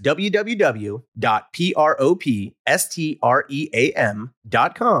 That's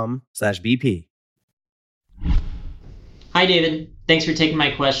www.propstream.com/BP. Hi, David. Thanks for taking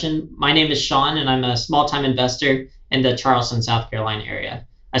my question. My name is Sean, and I'm a small-time investor in the Charleston, South Carolina area.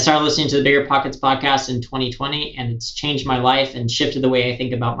 I started listening to the Bigger Pockets podcast in 2020, and it's changed my life and shifted the way I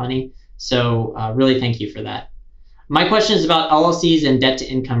think about money. So really thank you for that. My question is about LLCs and debt to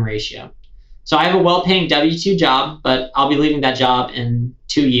income ratio. So I have a well-paying W-2 job, but I'll be leaving that job in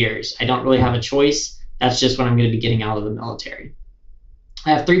 2 years. I don't really have a choice. That's just what I'm going to be getting out of the military.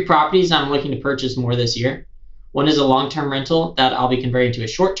 I have 3 properties I'm looking to purchase more this year. One is a long-term rental that I'll be converting to a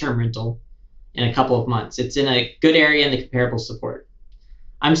short-term rental in a couple of months. It's in a good area in the comparable support.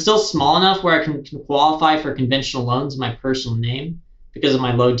 I'm still small enough where I can qualify for conventional loans in my personal name because of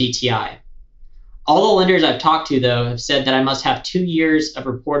my low DTI. All the lenders I've talked to, though, have said that I must have 2 years of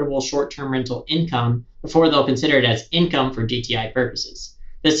reportable short-term rental income before they'll consider it as income for DTI purposes.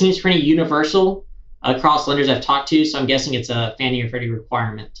 This seems pretty universal across lenders I've talked to, so I'm guessing it's a Fannie or Freddie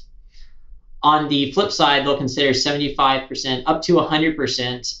requirement. On the flip side, they'll consider 75% up to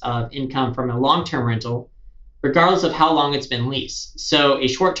 100% of income from a long-term rental, regardless of how long it's been leased. So a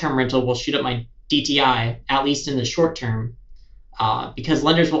short-term rental will shoot up my DTI, at least in the short term, because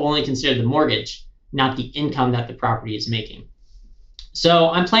lenders will only consider the mortgage, not the income that the property is making. So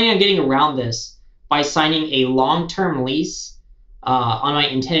I'm planning on getting around this by signing a long-term lease on my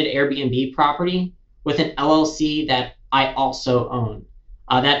intended Airbnb property with an LLC that I also own.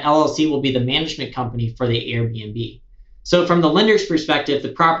 That LLC will be the management company for the Airbnb. So from the lender's perspective,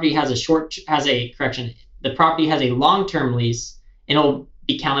 the property has the property has a long-term lease, and it'll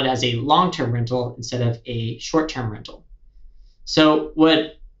be counted as a long-term rental instead of a short-term rental. So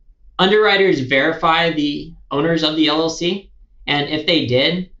would underwriters verify the owners of the LLC? And if they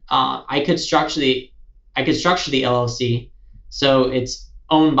did, I could structure the LLC so it's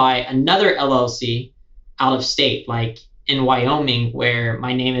owned by another LLC out of state, like in Wyoming, where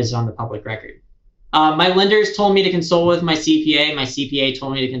my name is on the public record. My lenders told me to consult with my CPA. My CPA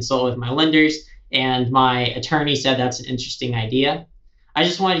told me to consult with my lenders, and my attorney said that's an interesting idea. I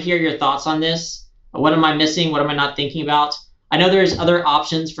just wanted to hear your thoughts on this. What am I missing? What am I not thinking about? I know there's other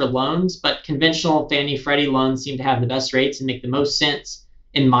options for loans, but conventional Fannie Freddie loans seem to have the best rates and make the most sense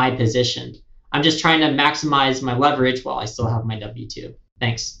in my position. I'm just trying to maximize my leverage while I still have my W-2.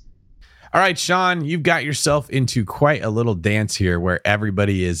 Thanks. All right, Sean, you've got yourself into quite a little dance here where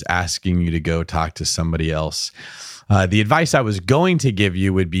everybody is asking you to go talk to somebody else. The advice I was going to give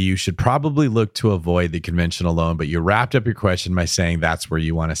you would be you should probably look to avoid the conventional loan, but you wrapped up your question by saying that's where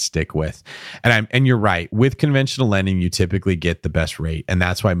you want to stick with. And you're right. With conventional lending, you typically get the best rate, and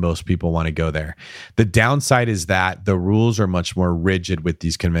that's why most people want to go there. The downside is that the rules are much more rigid with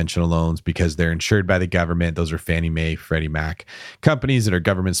these conventional loans because they're insured by the government. Those are Fannie Mae, Freddie Mac companies that are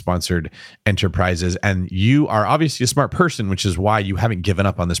government-sponsored enterprises. And you are obviously a smart person, which is why you haven't given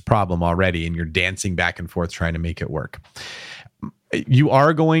up on this problem already, and you're dancing back and forth trying to make it work. You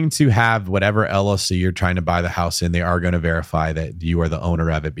are going to have whatever LLC you're trying to buy the house in. They are going to verify that you are the owner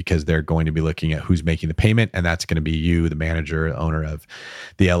of it because they're going to be looking at who's making the payment, and that's going to be you, the manager, owner of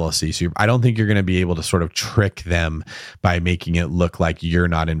the LLC. So I don't think you're going to be able to sort of trick them by making it look like you're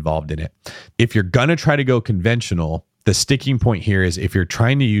not involved in it. If you're going to try to go conventional, the sticking point here is if you're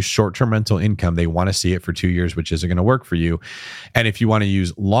trying to use short-term rental income, they want to see it for 2 years, which isn't going to work for you. And if you want to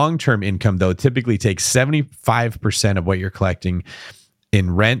use long-term income, though, typically takes 75% of what you're collecting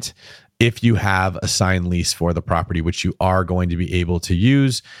in rent if you have a signed lease for the property, which you are going to be able to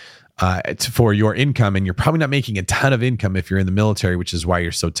use for your income. And you're probably not making a ton of income if you're in the military, which is why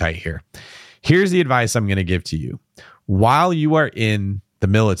you're so tight here. Here's the advice I'm going to give to you. While you are in the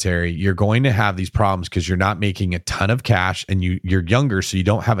military, you're going to have these problems because you're not making a ton of cash and you're younger, so you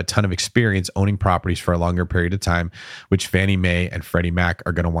don't have a ton of experience owning properties for a longer period of time, which Fannie Mae and Freddie Mac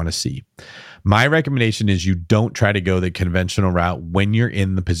are going to want to see. My recommendation is you don't try to go the conventional route when you're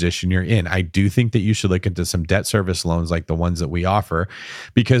in the position you're in. I do think that you should look into some debt service loans like the ones that we offer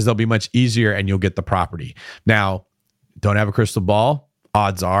because they'll be much easier and you'll get the property. Now, don't have a crystal ball.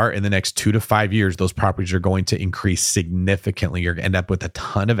 Odds are in the next 2 to 5 years, those properties are going to increase significantly. You're going to end up with a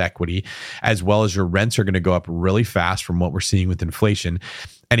ton of equity, as well as your rents are going to go up really fast from what we're seeing with inflation.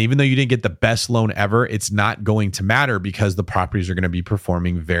 And even though you didn't get the best loan ever, it's not going to matter because the properties are going to be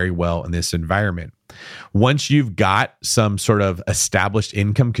performing very well in this environment. Once you've got some sort of established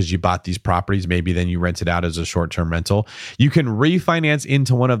income because you bought these properties, maybe then you rent it out as a short-term rental, you can refinance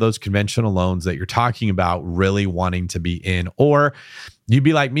into one of those conventional loans that you're talking about really wanting to be in. Or you'd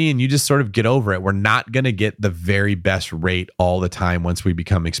be like me and you just sort of get over it. We're not going to get the very best rate all the time once we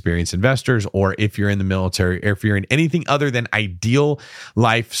become experienced investors, or if you're in the military, or if you're in anything other than ideal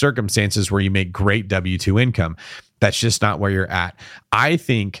life circumstances where you make great W-2 income. That's just not where you're at. I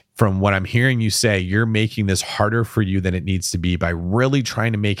think from what I'm hearing you say, you're making this harder for you than it needs to be by really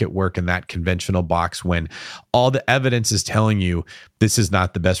trying to make it work in that conventional box when all the evidence is telling you this is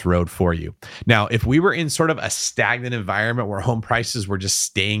not the best road for you. Now, if we were in sort of a stagnant environment where home prices were just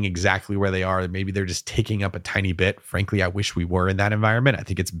staying exactly where they are, maybe they're just ticking up a tiny bit. Frankly, I wish we were in that environment. I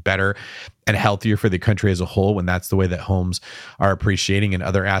think it's better and healthier for the country as a whole when that's the way that homes are appreciating and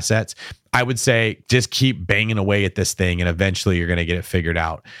other assets. I would say just keep banging away at this thing and eventually you're going to get it figured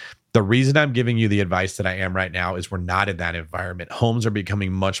out. The reason I'm giving you the advice that I am right now is we're not in that environment. Homes are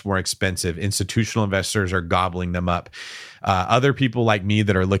becoming much more expensive. Institutional investors are gobbling them up. Other people like me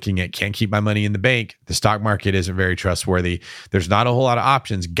that are looking at can't keep my money in the bank. The stock market isn't very trustworthy. There's not a whole lot of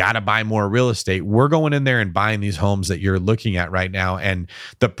options. Got to buy more real estate. We're going in there and buying these homes that you're looking at right now. And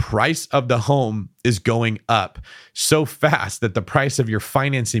the price of the home is going up so fast that the price of your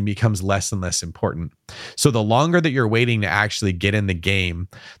financing becomes less and less important. So the longer that you're waiting to actually get in the game,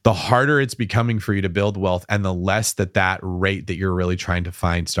 the harder it's becoming for you to build wealth, and the less that rate that you're really trying to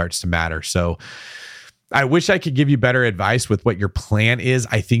find starts to matter. So I wish I could give you better advice with what your plan is.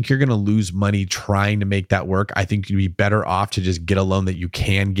 I think you're going to lose money trying to make that work. I think you'd be better off to just get a loan that you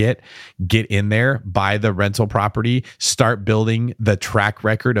can get in there, buy the rental property, start building the track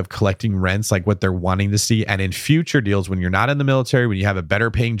record of collecting rents like what they're wanting to see. And in future deals, when you're not in the military, when you have a better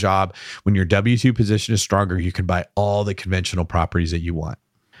paying job, when your W-2 position is stronger, you can buy all the conventional properties that you want.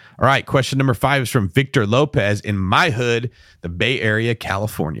 All right, question number 5 is from Victor Lopez in my hood, the Bay Area,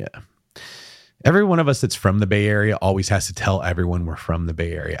 California. Every one of us that's from the Bay Area always has to tell everyone we're from the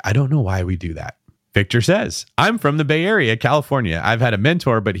Bay Area. I don't know why we do that. Victor says, I'm from the Bay Area, California. I've had a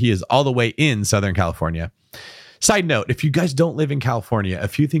mentor, but he is all the way in Southern California. Side note, if you guys don't live in California, a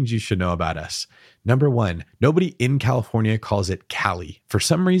few things you should know about us. Number 1, nobody in California calls it Cali. For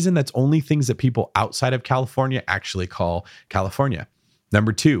some reason, that's only things that people outside of California actually call California.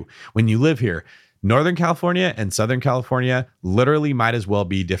 Number 2, when you live here, Northern California and Southern California literally might as well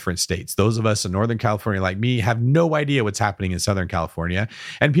be different states. Those of us in Northern California like me have no idea what's happening in Southern California.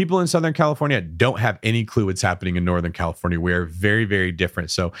 And people in Southern California don't have any clue what's happening in Northern California. We are very, very different.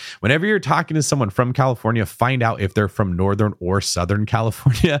 So whenever you're talking to someone from California, find out if they're from Northern or Southern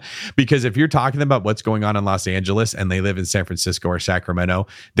California. Because if you're talking about what's going on in Los Angeles and they live in San Francisco or Sacramento,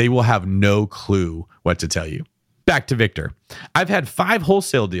 they will have no clue what to tell you. Back to Victor. I've had 5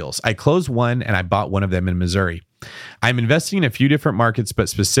 wholesale deals. I closed one and I bought one of them in Missouri. I'm investing in a few different markets, but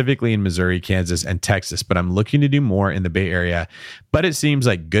specifically in Missouri, Kansas, and Texas, but I'm looking to do more in the Bay Area, but it seems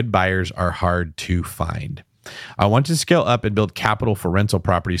like good buyers are hard to find. I want to scale up and build capital for rental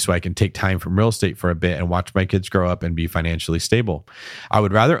property so I can take time from real estate for a bit and watch my kids grow up and be financially stable. I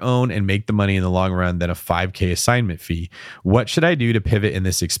would rather own and make the money in the long run than a $5,000 assignment fee. What should I do to pivot in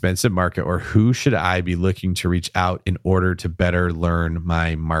this expensive market, or who should I be looking to reach out in order to better learn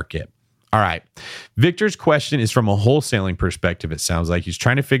my market? All right. Victor's question is from a wholesaling perspective. It sounds like he's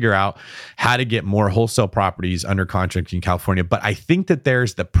trying to figure out how to get more wholesale properties under contract in California. But I think that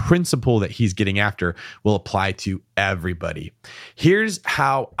there's the principle that he's getting after will apply to everybody. Here's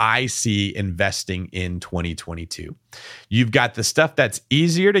how I see investing in 2022. You've got the stuff that's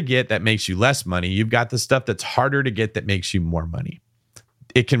easier to get that makes you less money. You've got the stuff that's harder to get that makes you more money.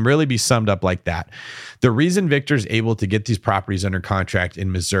 It can really be summed up like that. The reason Victor's able to get these properties under contract in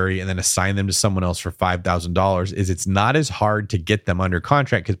Missouri and then assign them to someone else for $5,000 is it's not as hard to get them under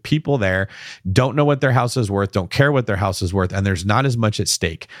contract because people there don't know what their house is worth, don't care what their house is worth, and there's not as much at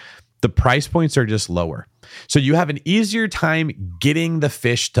stake. The price points are just lower. So you have an easier time getting the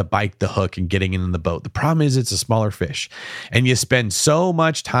fish to bite the hook and getting it in the boat. The problem is it's a smaller fish. And you spend so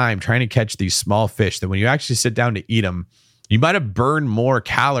much time trying to catch these small fish that when you actually sit down to eat them, you might have burned more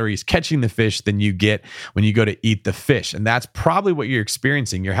calories catching the fish than you get when you go to eat the fish. And that's probably what you're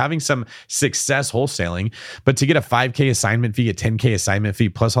experiencing. You're having some success wholesaling, but to get a $5,000 assignment fee, a $10,000 assignment fee,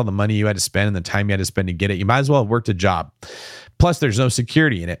 plus all the money you had to spend and the time you had to spend to get it, you might as well have worked a job. Plus, there's no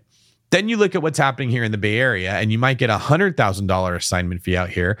security in it. Then you look at what's happening here in the Bay Area and you might get a $100,000 assignment fee out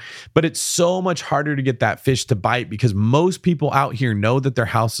here, but it's so much harder to get that fish to bite because most people out here know that their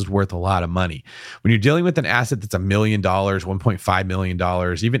house is worth a lot of money. When you're dealing with an asset that's $1 million, $1.5 million,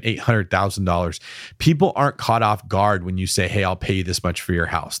 even $800,000, people aren't caught off guard when you say, hey, I'll pay you this much for your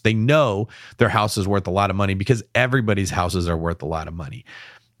house. They know their house is worth a lot of money because everybody's houses are worth a lot of money.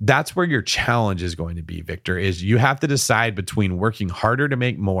 That's where your challenge is going to be, Victor, is you have to decide between working harder to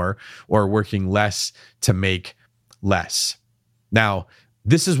make more or working less to make less. Now,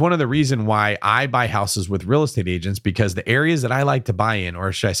 this is one of the reasons why I buy houses with real estate agents, because the areas that I like to buy in,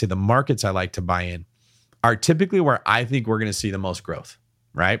 or should I say the markets I like to buy in, are typically where I think we're going to see the most growth,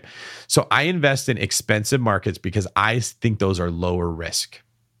 right? So I invest in expensive markets because I think those are lower risk.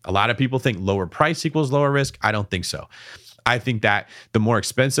 A lot of people think lower price equals lower risk. I don't think so. I think that the more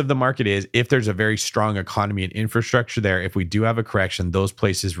expensive the market is, if there's a very strong economy and infrastructure there, if we do have a correction, those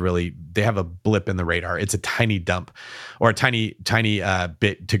places really, they have a blip in the radar. It's a tiny dump or a tiny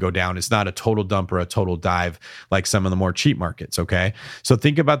bit to go down. It's not a total dump or a total dive like some of the more cheap markets, okay? So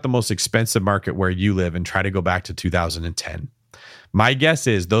think about the most expensive market where you live and try to go back to 2010. My guess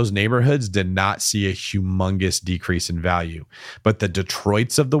is those neighborhoods did not see a humongous decrease in value, but the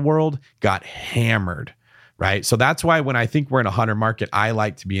Detroits of the world got hammered, right? So that's why when I think we're in a hotter market, I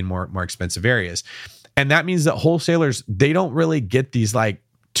like to be in more expensive areas. And that means that wholesalers, they don't really get these like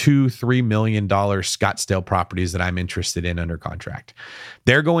 $2-3 million Scottsdale properties that I'm interested in under contract.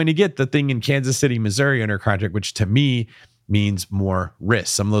 They're going to get the thing in Kansas City, Missouri under contract, which to me means more risk.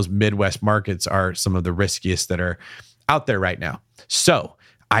 Some of those Midwest markets are some of the riskiest that are out there right now. So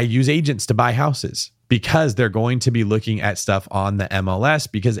I use agents to buy houses because they're going to be looking at stuff on the MLS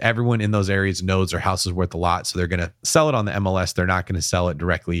because everyone in those areas knows their house is worth a lot. So they're going to sell it on the MLS. They're not going to sell it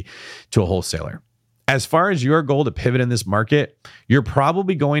directly to a wholesaler. As far as your goal to pivot in this market, you're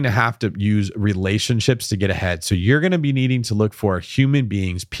probably going to have to use relationships to get ahead. So you're going to be needing to look for human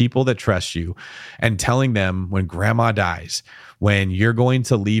beings, people that trust you, and telling them when grandma dies, when you're going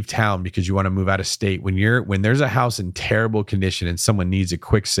to leave town because you want to move out of state, when there's a house in terrible condition and someone needs a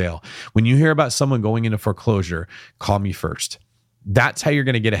quick sale, when you hear about someone going into foreclosure, call me first. That's how you're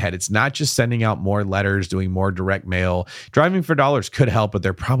going to get ahead. It's not just sending out more letters, doing more direct mail. Driving for dollars could help, but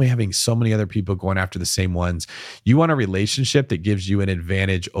they're probably having so many other people going after the same ones. You want a relationship that gives you an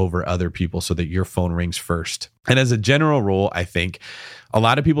advantage over other people so that your phone rings first. And as a general rule, I think a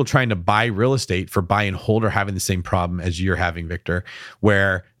lot of people trying to buy real estate for buy and hold are having the same problem as you're having, Victor,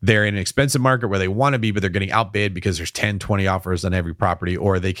 where they're in an expensive market where they want to be, but they're getting outbid because there's 10, 20 offers on every property,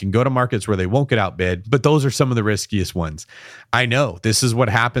 or they can go to markets where they won't get outbid, but those are some of the riskiest ones. I know this is what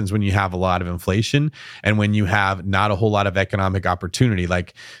happens when you have a lot of inflation and when you have not a whole lot of economic opportunity.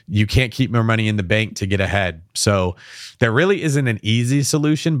 Like you can't keep more money in the bank to get ahead. So there really isn't an easy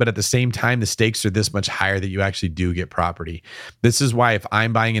solution, but at the same time, the stakes are this much higher that you actually do get property. This is why if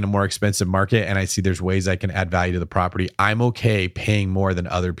I'm buying in a more expensive market and I see there's ways I can add value to the property, I'm okay paying more than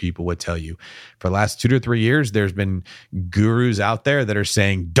other people would tell you. For the last 2 to 3 years, there's been gurus out there that are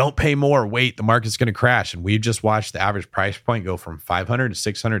saying, don't pay more, wait, the market's going to crash. And we've just watched the average price point go from 500 to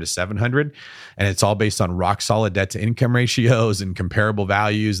 600 to 700. And it's all based on rock solid debt to income ratios and comparable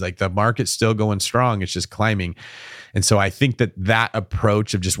values. Like the market's still going strong. It's just climbing. And so I think that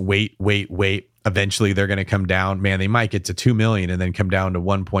approach of just wait, eventually they're going to come down. Man, they might get to 2 million and then come down to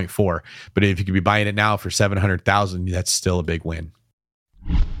 1.4. But if you could be buying it now for 700,000, that's still a big win.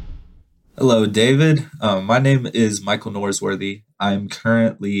 Hello, David. My name is Michael Norsworthy. I'm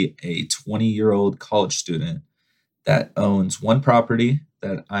currently a 20-year-old college student that owns one property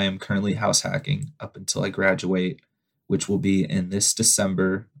that I am currently house hacking up until I graduate, which will be in this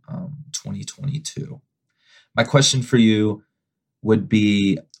December 2022. My question for you would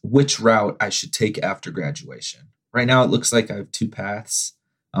be which route I should take after graduation. Right now, it looks like I have 2 paths.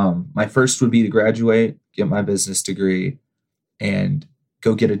 My first would be to graduate, get my business degree, and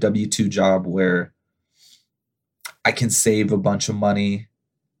go get a W-2 job where I can save a bunch of money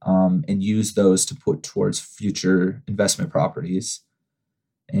and use those to put towards future investment properties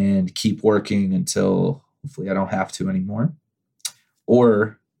and keep working until hopefully I don't have to anymore.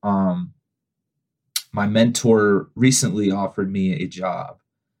 Or my mentor recently offered me a job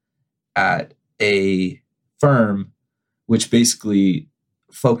at a firm which basically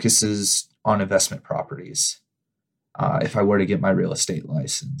focuses on investment properties if I were to get my real estate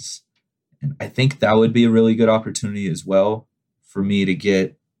license. And I think that would be a really good opportunity as well for me to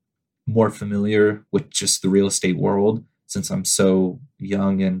get more familiar with just the real estate world since I'm so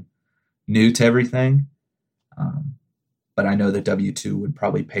young and new to everything. But I know that W-2 would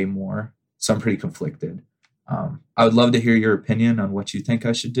probably pay more. So I'm pretty conflicted. I would love to hear your opinion on what you think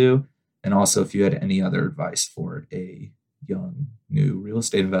I should do. And also if you had any other advice for a young, new real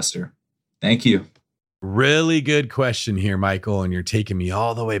estate investor. Thank you. Really good question here, Michael. And you're taking me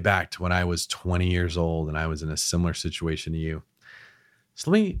all the way back to when I was 20 years old and I was in a similar situation to you.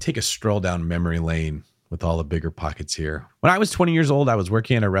 So let me take a stroll down memory lane with all the bigger pockets here. When I was 20 years old, I was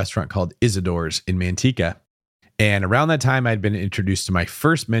working at a restaurant called Isidore's in Manteca. And around that time, I'd been introduced to my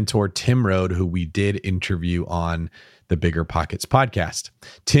first mentor, Tim Rode, who we did interview on the Bigger Pockets podcast.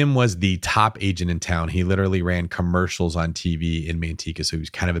 Tim was the top agent in town. He literally ran commercials on TV in Manteca, so he was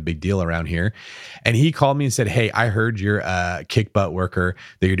kind of a big deal around here. And he called me and said, hey, I heard you're a kick butt worker,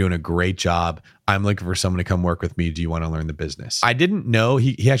 that you're doing a great job. I'm looking for someone to come work with me. Do you want to learn the business? I didn't know.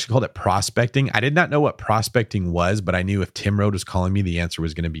 He actually called it prospecting. I did not know what prospecting was, but I knew if Tim Rode was calling me, the answer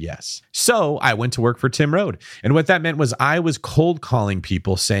was going to be yes. So I went to work for Tim Rode. And what that meant was I was cold calling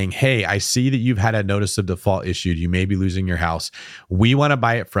people saying, hey, I see that you've had a notice of default issued. You may be losing your house. We want to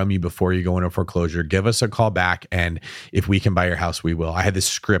buy it from you before you go into foreclosure. Give us a call back. And if we can buy your house, we will. I had this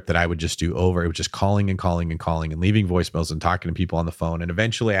script that I would just do over. It was just calling and calling and calling and leaving voicemails and talking to people on the phone. And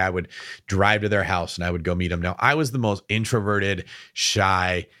eventually I would drive to their house and I would go meet them. Now, I was the most introverted,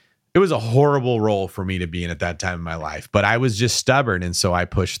 shy. It was a horrible role for me to be in at that time in my life, but I was just stubborn. And so I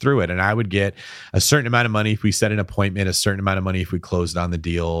pushed through it, and I would get a certain amount of money if we set an appointment, a certain amount of money if we closed on the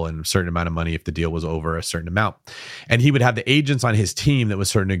deal, and a certain amount of money if the deal was over a certain amount. And he would have the agents on his team that would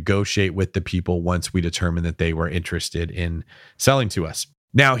sort of negotiate with the people once we determined that they were interested in selling to us.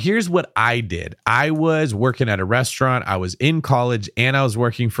 Now, here's what I did. I was working at a restaurant. I was in college and I was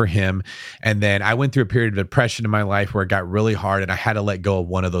working for him. And then I went through a period of depression in my life where it got really hard and I had to let go of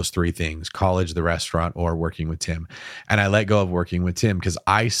one of those three things: college, the restaurant, or working with Tim. And I let go of working with Tim because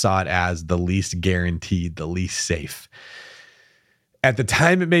I saw it as the least guaranteed, the least safe. At the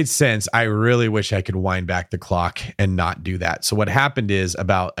time, it made sense. I really wish I could wind back the clock and not do that. So what happened is,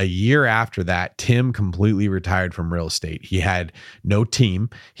 about a year after that, Tim completely retired from real estate. He had no team.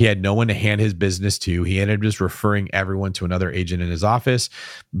 He had no one to hand his business to. He ended up just referring everyone to another agent in his office,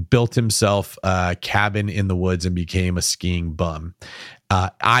 built himself a cabin in the woods, and became a skiing bum.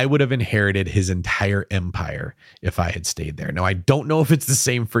 I would have inherited his entire empire if I had stayed there. Now, I don't know if it's the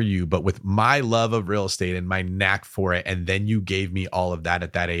same for you, but with my love of real estate and my knack for it, and then you gave me all of that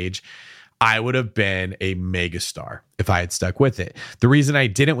at that age, I would have been a megastar if I had stuck with it. The reason I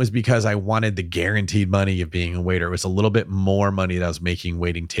didn't was because I wanted the guaranteed money of being a waiter. It was a little bit more money that I was making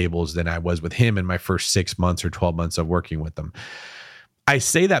waiting tables than I was with him in my first 6 months or 12 months of working with them. I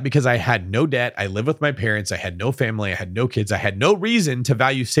say that because I had no debt. I lived with my parents. I had no family. I had no kids. I had no reason to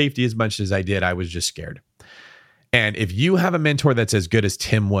value safety as much as I did. I was just scared. And if you have a mentor that's as good as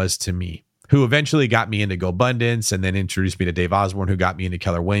Tim was to me, who eventually got me into GoBundance and then introduced me to Dave Osborne, who got me into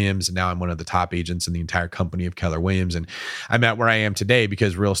Keller Williams. And now I'm one of the top agents in the entire company of Keller Williams. And I'm at where I am today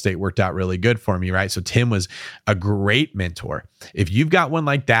because real estate worked out really good for me, right? So Tim was a great mentor. If you've got one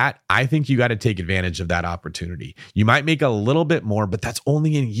like that, I think you got to take advantage of that opportunity. You might make a little bit more, but that's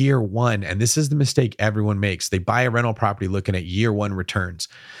only in year one. And this is the mistake everyone makes. They buy a rental property looking at year one returns.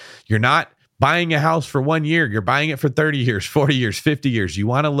 You're not buying a house for 1 year. You're buying it for 30 years, 40 years, 50 years. You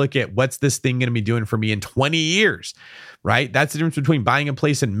want to look at what's this thing going to be doing for me in 20 years, right? That's the difference between buying a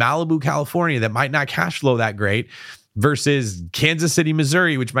place in Malibu, California that might not cash flow that great versus Kansas City,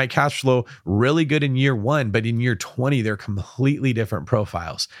 Missouri, which might cash flow really good in year one, but in year 20, they're completely different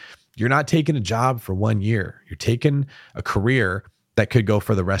profiles. You're not taking a job for 1 year. You're taking a career that could go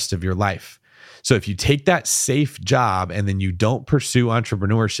for the rest of your life. So if you take that safe job and then you don't pursue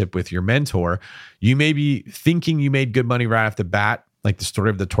entrepreneurship with your mentor, you may be thinking you made good money right off the bat, like the story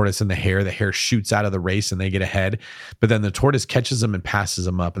of the tortoise and the hare shoots out of the race and they get ahead, but then the tortoise catches them and passes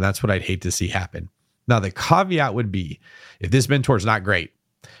them up. And that's what I'd hate to see happen. Now, the caveat would be, if this mentor is not great,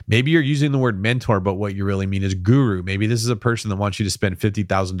 maybe you're using the word mentor, but what you really mean is guru. Maybe this is a person that wants you to spend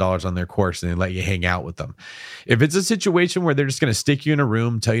 $50,000 on their course and they let you hang out with them. If it's a situation where they're just going to stick you in a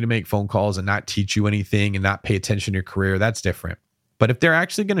room, tell you to make phone calls and not teach you anything and not pay attention to your career, that's different. But if they're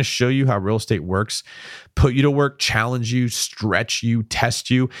actually going to show you how real estate works, put you to work, challenge you, stretch you,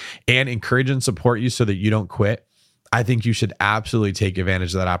 test you, and encourage and support you so that you don't quit, I think you should absolutely take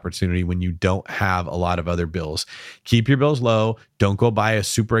advantage of that opportunity when you don't have a lot of other bills. Keep your bills low. Don't go buy a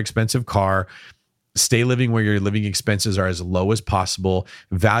super expensive car. Stay living where your living expenses are as low as possible.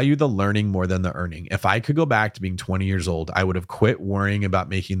 Value the learning more than the earning. If I could go back to being 20 years old, I would have quit worrying about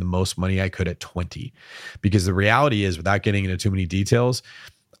making the most money I could at 20. Because the reality is, without getting into too many details,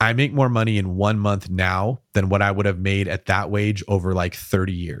 I make more money in 1 month now than what I would have made at that wage over like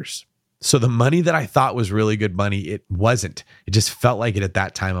 30 years. So the money that I thought was really good money, it wasn't. It just felt like it at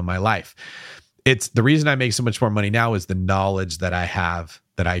that time of my life. It's the reason I make so much more money now is the knowledge that I have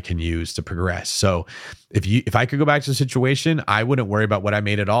that I can use to progress. So if I could go back to the situation, I wouldn't worry about what I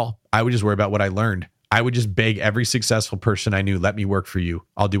made at all. I would just worry about what I learned. I would just beg every successful person I knew, let me work for you.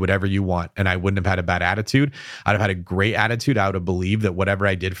 I'll do whatever you want. And I wouldn't have had a bad attitude. I'd have had a great attitude. I would have believed that whatever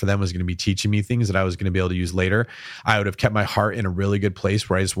I did for them was going to be teaching me things that I was going to be able to use later. I would have kept my heart in a really good place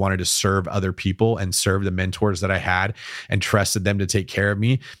where I just wanted to serve other people and serve the mentors that I had and trusted them to take care of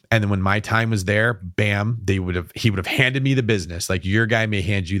me. And then when my time was there, bam, he would have handed me the business. Like, your guy may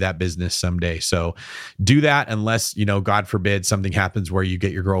hand you that business someday. So do that unless, God forbid, something happens where you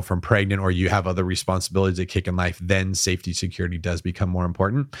get your girlfriend pregnant or you have other responsibilities that kick in life, then safety security does become more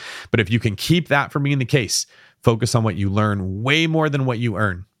important. But if you can keep that from being the case, focus on what you learn way more than what you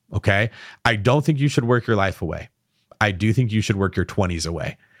earn. Okay. I don't think you should work your life away. I do think you should work your 20s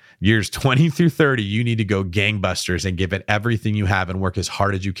away. Years 20 through 30, you need to go gangbusters and give it everything you have and work as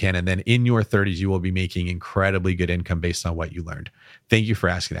hard as you can. And then in your 30s, you will be making incredibly good income based on what you learned. Thank you for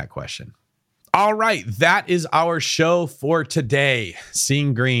asking that question. All right, that is our show for today.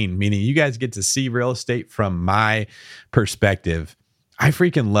 Seeing green, meaning you guys get to see real estate from my perspective. I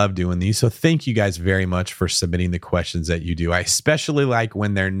freaking love doing these. So thank you guys very much for submitting the questions that you do. I especially like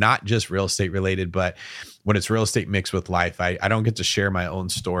when they're not just real estate related, but when it's real estate mixed with life. I don't get to share my own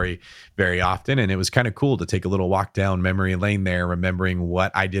story very often. And it was kind of cool to take a little walk down memory lane there, remembering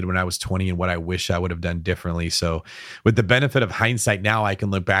what I did when I was 20 and what I wish I would have done differently. So with the benefit of hindsight now, I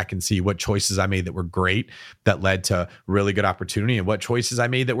can look back and see what choices I made that were great, that led to really good opportunity, and what choices I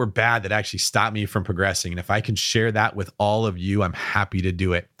made that were bad that actually stopped me from progressing. And if I can share that with all of you, I'm happy to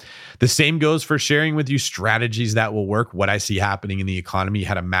do it. The same goes for sharing with you strategies that will work, what I see happening in the economy,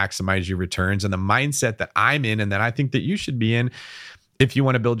 how to maximize your returns, and the mindset that I'm in and that I think that you should be in if you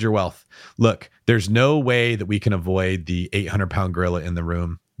want to build your wealth. Look, there's no way that we can avoid the 800-pound gorilla in the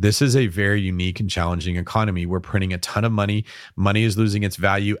room. This is a very unique and challenging economy. We're printing a ton of money. Money is losing its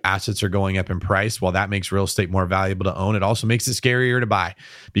value. Assets are going up in price. While that makes real estate more valuable to own, it also makes it scarier to buy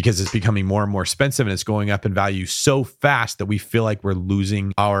because it's becoming more and more expensive, and it's going up in value so fast that we feel like we're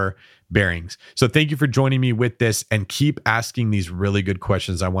losing our bearings. So thank you for joining me with this, and keep asking these really good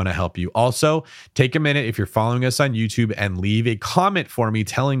questions. I want to help you. Also, take a minute if you're following us on YouTube and leave a comment for me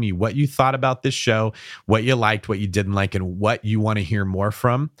telling me what you thought about this show, what you liked, what you didn't like, and what you want to hear more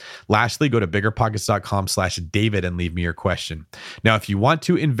from. Lastly, go to biggerpockets.com/David and leave me your question. Now, if you want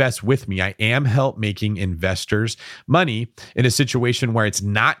to invest with me, I am help making investors money in a situation where it's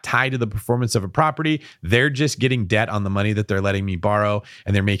not tied to the performance of a property. They're just getting debt on the money that they're letting me borrow,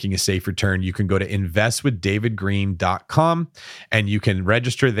 and they're making a safe return. You can go to investwithdavidgreen.com and you can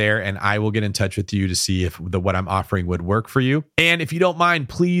register there, and I will get in touch with you to see if what I'm offering would work for you. And if you don't mind,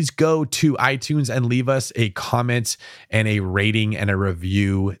 please go to iTunes and leave us a comment and a rating and a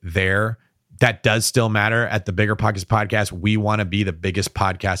review there. That does still matter. At the Bigger Pockets Podcast, we want to be the biggest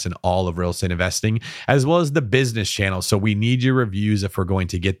podcast in all of real estate investing, as well as the business channel. So we need your reviews if we're going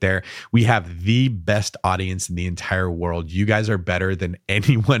to get there. We have the best audience in the entire world. You guys are better than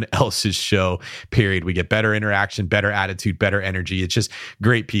anyone else's show, period. We get better interaction, better attitude, better energy. It's just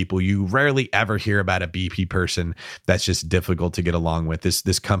great people. You rarely ever hear about a BP person that's just difficult to get along with.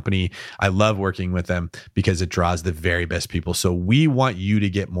 This company, I love working with them because it draws the very best people. So we want you to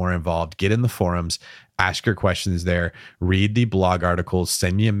get more involved. Get in the forums, ask your questions there, read the blog articles,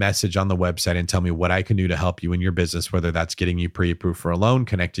 send me a message on the website and tell me what I can do to help you in your business, whether that's getting you pre-approved for a loan,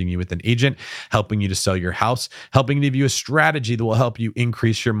 connecting you with an agent, helping you to sell your house, helping to give you a strategy that will help you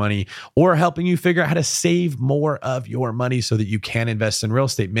increase your money, or helping you figure out how to save more of your money so that you can invest in real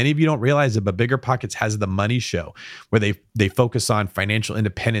estate. Many of you don't realize it, but Bigger Pockets has the Money Show, where they focus on financial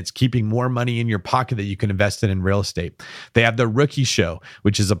independence, keeping more money in your pocket that you can invest in real estate. They have the Rookie Show,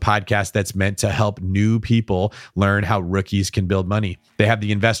 which is a podcast that's meant to help new people learn how rookies can build money. They have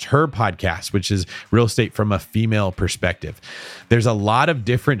the Invest Her podcast, which is real estate from a female perspective. There's a lot of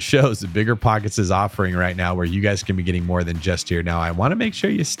different shows that Bigger Pockets is offering right now where you guys can be getting more than just here. Now, I want to make sure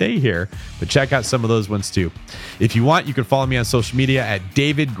you stay here, but check out some of those ones too. If you want, you can follow me on social media at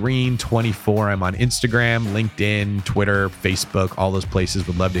DavidGreen24. I'm on Instagram, LinkedIn, Twitter, Facebook, all those places.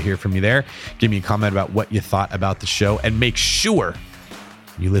 Would love to hear from you there. Give me a comment about what you thought about the show, and make sure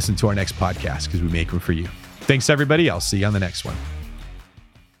you listen to our next podcast because we make them for you. Thanks, everybody. I'll see you on the next one.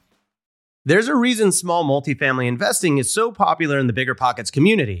 There's a reason small multifamily investing is so popular in the Bigger Pockets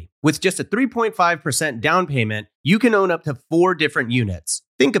community. With just a 3.5% down payment, you can own up to 4 different units.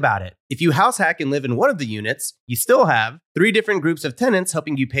 Think about it. If you house hack and live in one of the units, you still have 3 different groups of tenants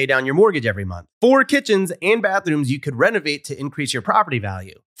helping you pay down your mortgage every month, 4 kitchens and bathrooms you could renovate to increase your property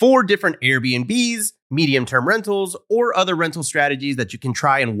value, 4 different Airbnbs, medium-term rentals, or other rental strategies that you can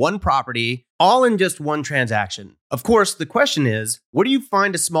try in one property, all in just one transaction. Of course, the question is, where do you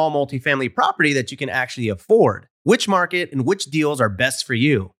find a small multifamily property that you can actually afford? Which market and which deals are best for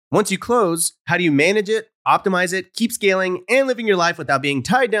you? Once you close, how do you manage it, optimize it, keep scaling, and living your life without being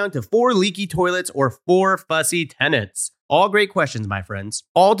tied down to 4 leaky toilets or 4 fussy tenants? All great questions, my friends.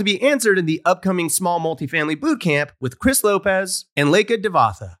 All to be answered in the upcoming Small Multifamily Bootcamp with Chris Lopez and Leka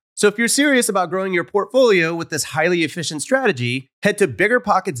Devatha. So if you're serious about growing your portfolio with this highly efficient strategy, head to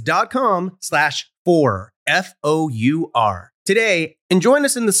biggerpockets.com/4, F-O-U-R, today and join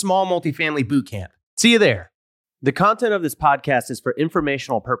us in the Small Multifamily Bootcamp. See you there. The content of this podcast is for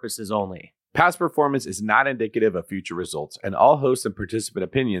informational purposes only. Past performance is not indicative of future results, and all host and participant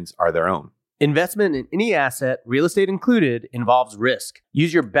opinions are their own. Investment in any asset, real estate included, involves risk.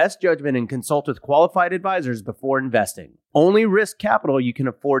 Use your best judgment and consult with qualified advisors before investing. Only risk capital you can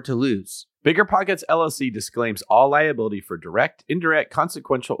afford to lose. Bigger Pockets LLC disclaims all liability for direct, indirect,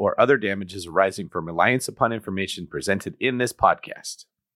 consequential, or other damages arising from reliance upon information presented in this podcast.